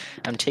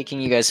 I'm taking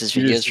you guys'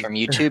 videos from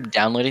YouTube,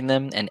 downloading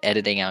them, and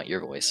editing out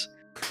your voice.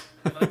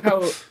 I like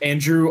how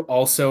Andrew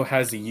also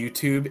has a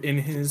YouTube in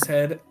his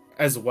head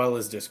as well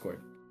as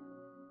Discord.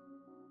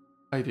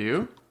 I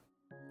do?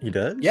 He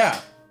does? Yeah.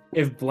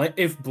 If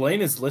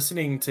Blaine is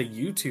listening to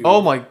YouTube,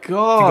 oh my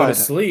god, to go to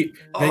sleep,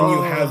 then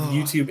you have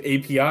YouTube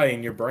API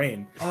in your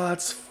brain. Oh,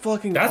 that's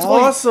fucking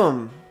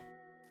awesome.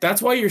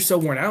 That's why you're so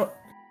worn out.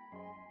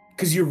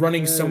 Because you're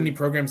running so many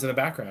programs in the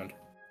background.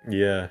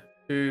 Yeah.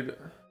 Dude.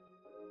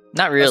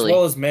 Not really. As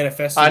well as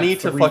manifesting. I need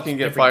to fucking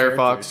get Firefox.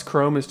 Characters.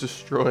 Chrome is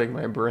destroying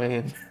my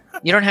brain.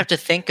 You don't have to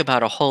think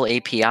about a whole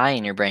API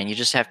in your brain. You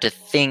just have to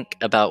think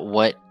about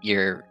what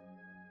your...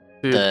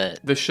 Dude,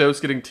 the show's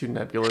getting too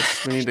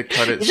nebulous. We need to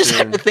cut it You just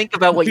have to think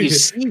about what you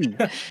see.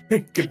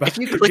 If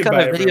you click on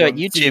a video at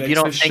YouTube, you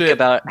don't think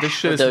about this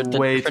show's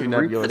way too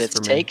nebulous that it's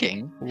for me.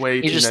 taking. Way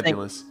too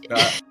nebulous.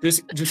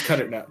 Just cut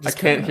it now. I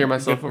can't hear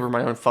myself over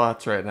my own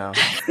thoughts right now.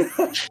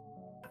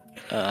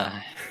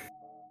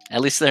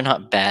 At least they're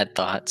not bad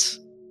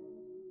thoughts.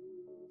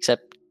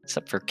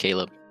 Except for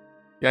Caleb.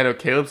 Yeah, I know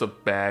Caleb's a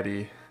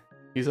baddie.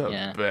 He's a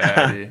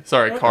baddie.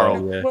 Sorry,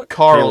 Carl. Yeah.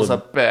 Carl's a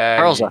baddie.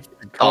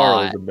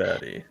 Carl's a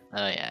baddie.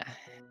 Oh yeah.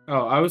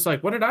 Oh, I was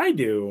like, what did I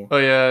do? Oh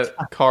yeah,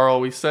 Carl,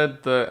 we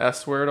said the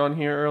S word on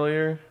here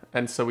earlier,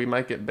 and so we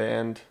might get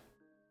banned.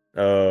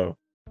 Oh.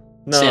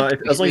 No,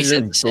 Simp. as long as you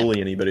didn't Simp. bully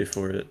anybody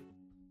for it.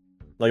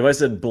 Like if I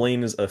said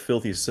Blaine is a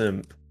filthy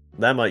simp,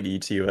 that might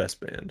get you TOS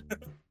banned.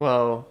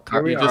 Well,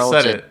 Carl you just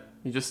said it.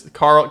 You just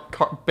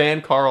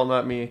ban Carl,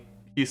 not me.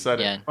 He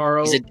said it.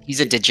 Carl, he's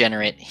a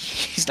degenerate.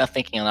 He's not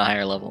thinking on a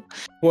higher level.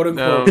 Quote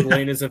unquote,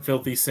 Blaine is a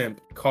filthy simp.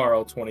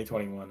 Carl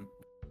 2021.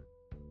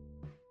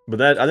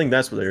 But I think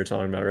that's what they were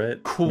talking about,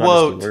 right?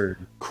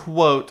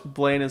 Quote,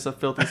 Blaine is a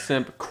filthy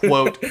simp.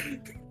 Quote,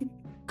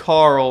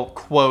 Carl,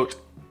 quote,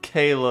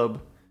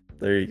 Caleb.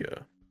 There you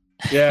go.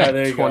 Yeah,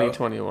 there you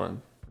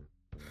 2021.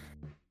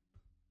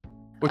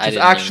 Which I is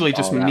didn't actually mean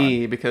just all that.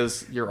 me,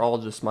 because you're all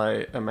just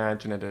my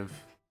imaginative.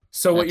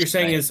 So what That's you're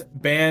saying right. is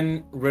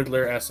ban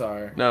Riddler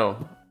SR.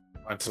 No.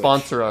 On Twitch.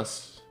 Sponsor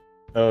us.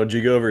 Oh, did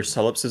you go over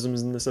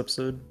solipsisms in this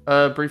episode?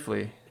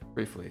 Briefly.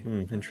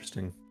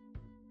 Interesting.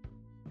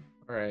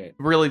 All right.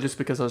 Really just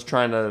because I was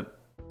trying to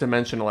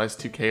dimensionalize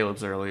 2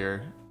 Calebs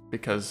earlier,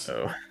 because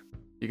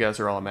you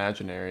guys are all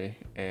imaginary,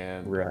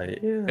 and right.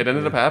 Yeah, it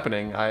ended up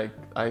happening.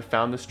 I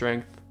found the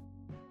strength.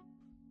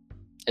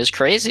 It was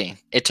crazy.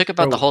 It took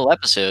about the whole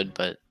episode,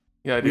 but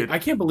Yeah, dude. I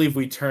can't believe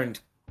we turned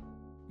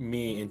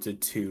me into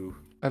 2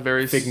 I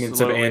very figments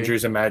slowly, of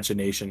Andrew's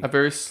imagination. I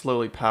very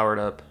slowly powered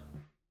up.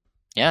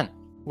 yeah.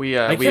 We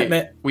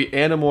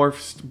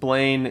anamorphed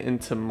Blaine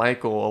into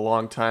Michael a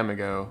long time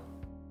ago.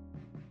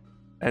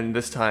 And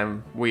this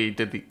time we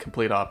did the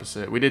complete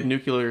opposite. We did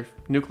nuclear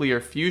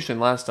fusion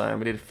last time.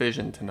 We did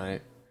fission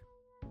tonight.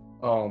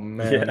 Oh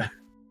man. Yeah.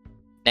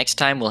 Next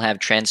time we'll have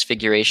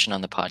transfiguration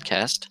on the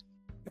podcast.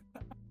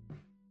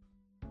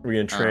 We're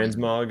gonna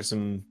transmog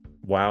some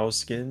WoW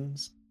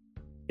skins.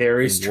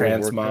 Gary's In World of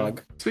transmog.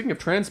 Warcraft. Speaking of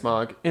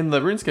transmog, in the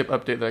RuneScape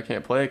update that I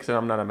can't play because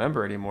I'm not a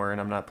member anymore and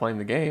I'm not playing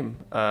the game,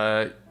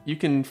 you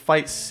can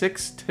fight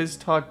 6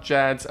 Tiztalk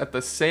Jads at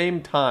the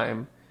same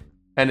time,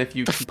 and if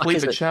you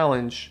complete the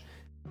challenge,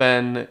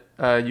 then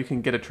you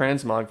can get a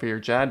transmog for your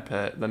Jad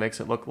pet that makes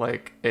it look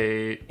like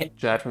a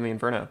Jad from the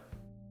Inferno.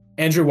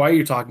 Andrew, why are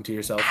you talking to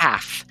yourself?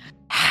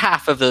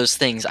 Half of those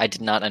things I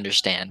did not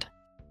understand.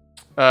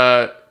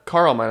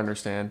 Carl might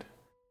understand.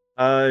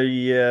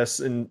 Yes,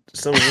 and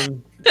some of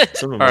them.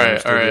 Some of them. All I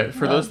right. understood it.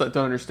 For those that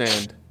don't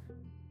understand,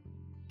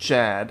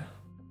 Jad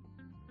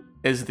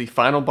is the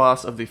final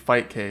boss of the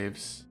Fight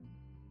Caves.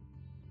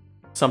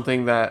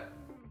 Something that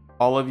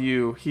all of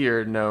you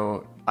here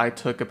know I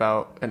took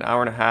about an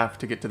hour and a half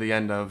to get to the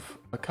end of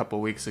a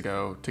couple weeks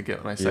ago to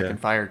get my second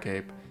fire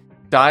cape.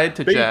 Died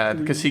to Jad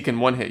because he can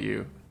one-hit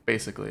you,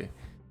 basically.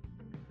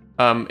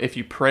 If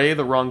you pray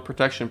the wrong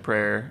protection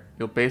prayer,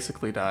 you'll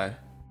basically die.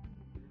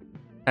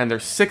 And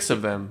there's 6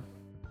 of them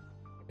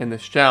in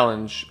this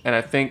challenge, and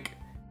I think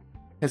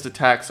his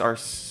attacks are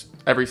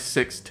every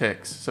 6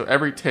 ticks. So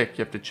every tick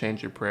you have to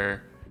change your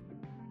prayer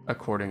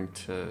according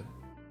to...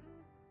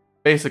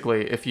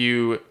 Basically, if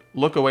you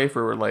look away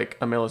for like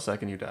a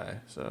millisecond, you die.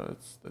 So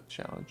it's the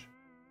challenge.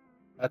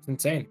 That's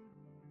insane.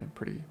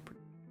 Pretty.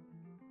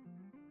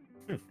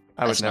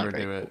 I would never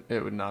do it.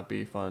 It would not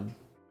be fun.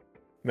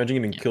 Imagine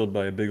getting killed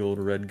by a big old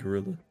red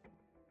gorilla.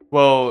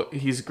 Well,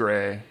 he's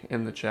gray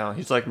in the challenge.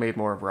 He's like made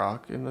more of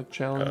rock in the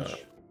challenge.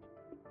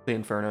 The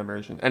Inferno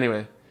version.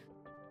 Anyway.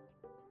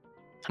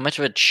 How much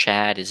of a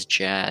Chad is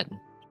Jad?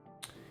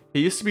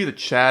 He used to be the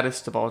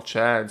chaddest of all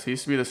Chads. He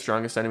used to be the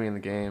strongest enemy in the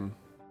game.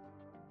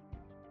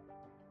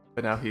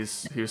 But now he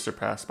was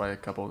surpassed by a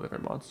couple of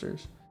different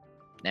monsters.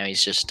 Now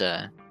he's just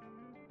a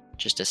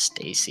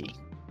Stacy.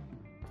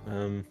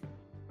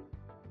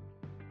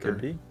 Could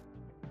be.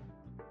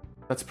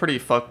 That's pretty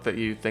fucked that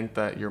you think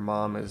that your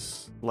mom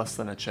is less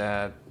than a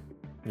Chad.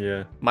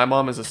 Yeah. My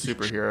mom is a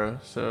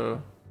superhero,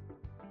 so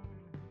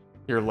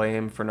you're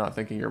lame for not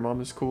thinking your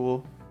mom is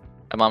cool.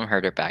 My mom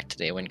hurt her back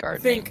today when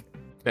gardening.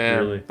 Damn,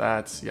 Really?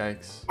 that's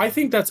yikes. I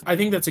think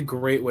that's a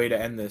great way to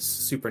end this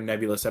super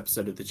nebulous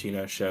episode of the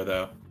Chino Show,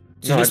 though.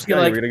 To No, just be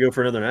like, we're gonna go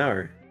for another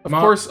hour. Of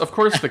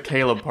course, the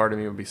Caleb part of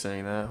me would be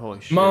saying that. Holy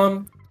shit.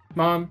 Mom,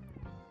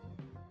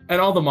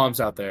 and all the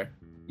moms out there,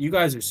 you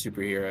guys are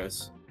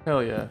superheroes.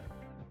 Hell yeah.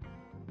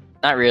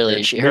 Not really.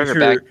 Yeah, She make hurt her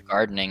sure- back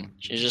gardening.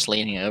 She was just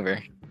leaning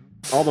over.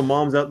 All the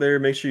moms out there,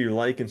 make sure you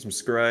like and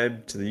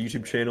subscribe to the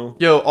YouTube channel.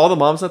 Yo, all the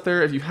moms out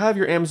there, if you have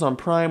your Amazon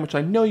Prime, which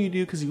I know you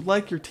do because you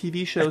like your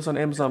TV shows on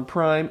Amazon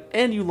Prime,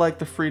 and you like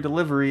the free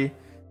delivery,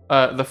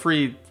 the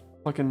free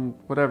fucking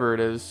whatever it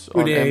is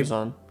on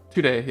Amazon.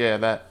 Today, yeah,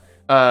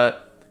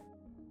 that.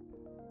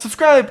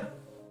 Subscribe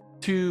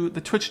to the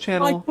Twitch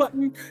channel. Like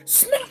button,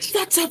 smash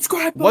that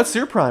subscribe button. What's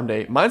your Prime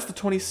date? Mine's the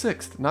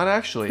 26th. Not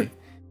actually.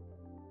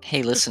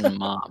 Hey, listen,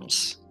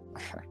 moms.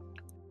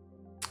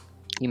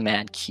 You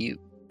mad cute.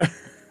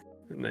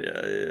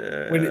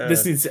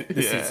 This needs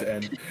to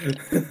end.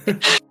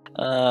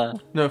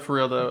 No, for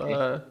real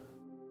though.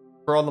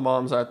 For all the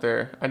moms out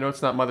there, I know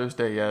it's not Mother's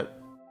Day yet.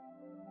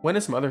 When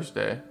is Mother's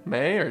Day?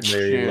 May or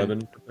June?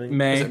 11th, I think.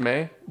 May. Is it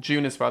May?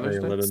 June is Father's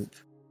May Day.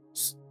 11th.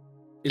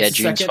 Yeah, It's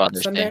June's second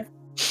Father's Sunday? Day.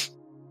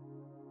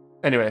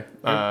 Anyway,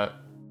 all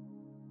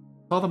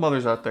the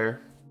mothers out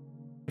there,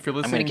 if you're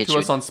listening get to you-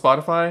 us on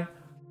Spotify,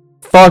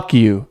 fuck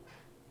you.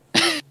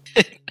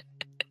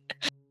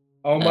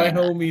 All my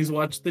homies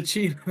watch the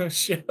Chino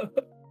Show.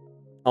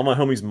 All my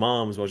homies'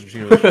 moms watch the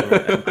Chino Show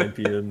at 9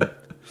 p.m. on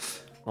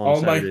All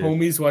my Saturdays.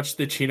 homies watch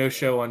the Chino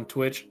Show on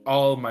Twitch.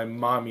 All my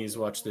mommies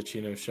watch the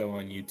Chino Show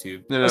on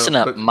YouTube. No, Listen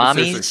up, but mommies.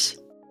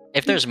 seriously.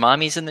 If there's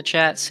mommies in the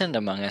chat, send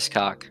Among Us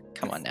cock.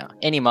 Come on now.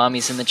 Any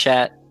mommies in the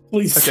chat?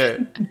 Please. Okay.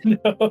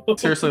 No.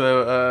 Seriously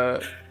though,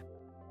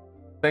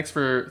 thanks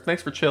for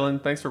chilling.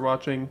 Thanks for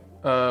watching.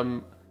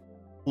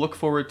 Look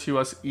forward to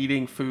us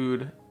eating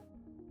food.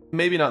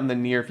 Maybe not in the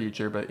near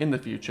future, but in the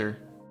future.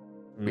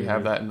 We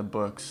have that in the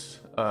books.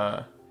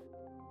 I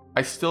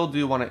still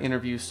do want to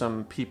interview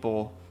some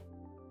people,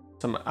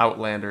 some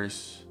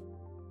Outlanders.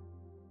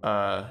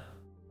 So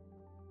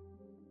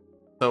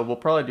we'll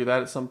probably do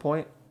that at some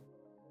point.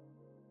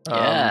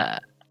 Yeah.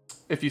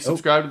 If you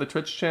subscribe to the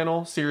Twitch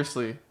channel,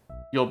 seriously,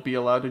 you'll be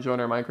allowed to join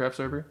our Minecraft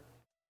server.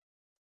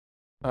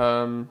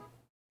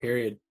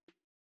 Period.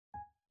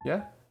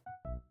 Yeah.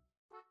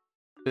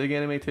 Big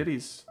anime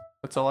titties.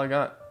 That's all I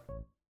got.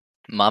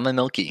 Mama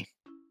Milky.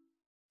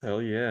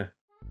 Hell yeah.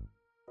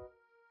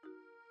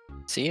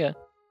 See ya.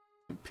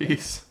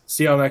 Peace.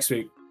 See y'all next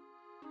week.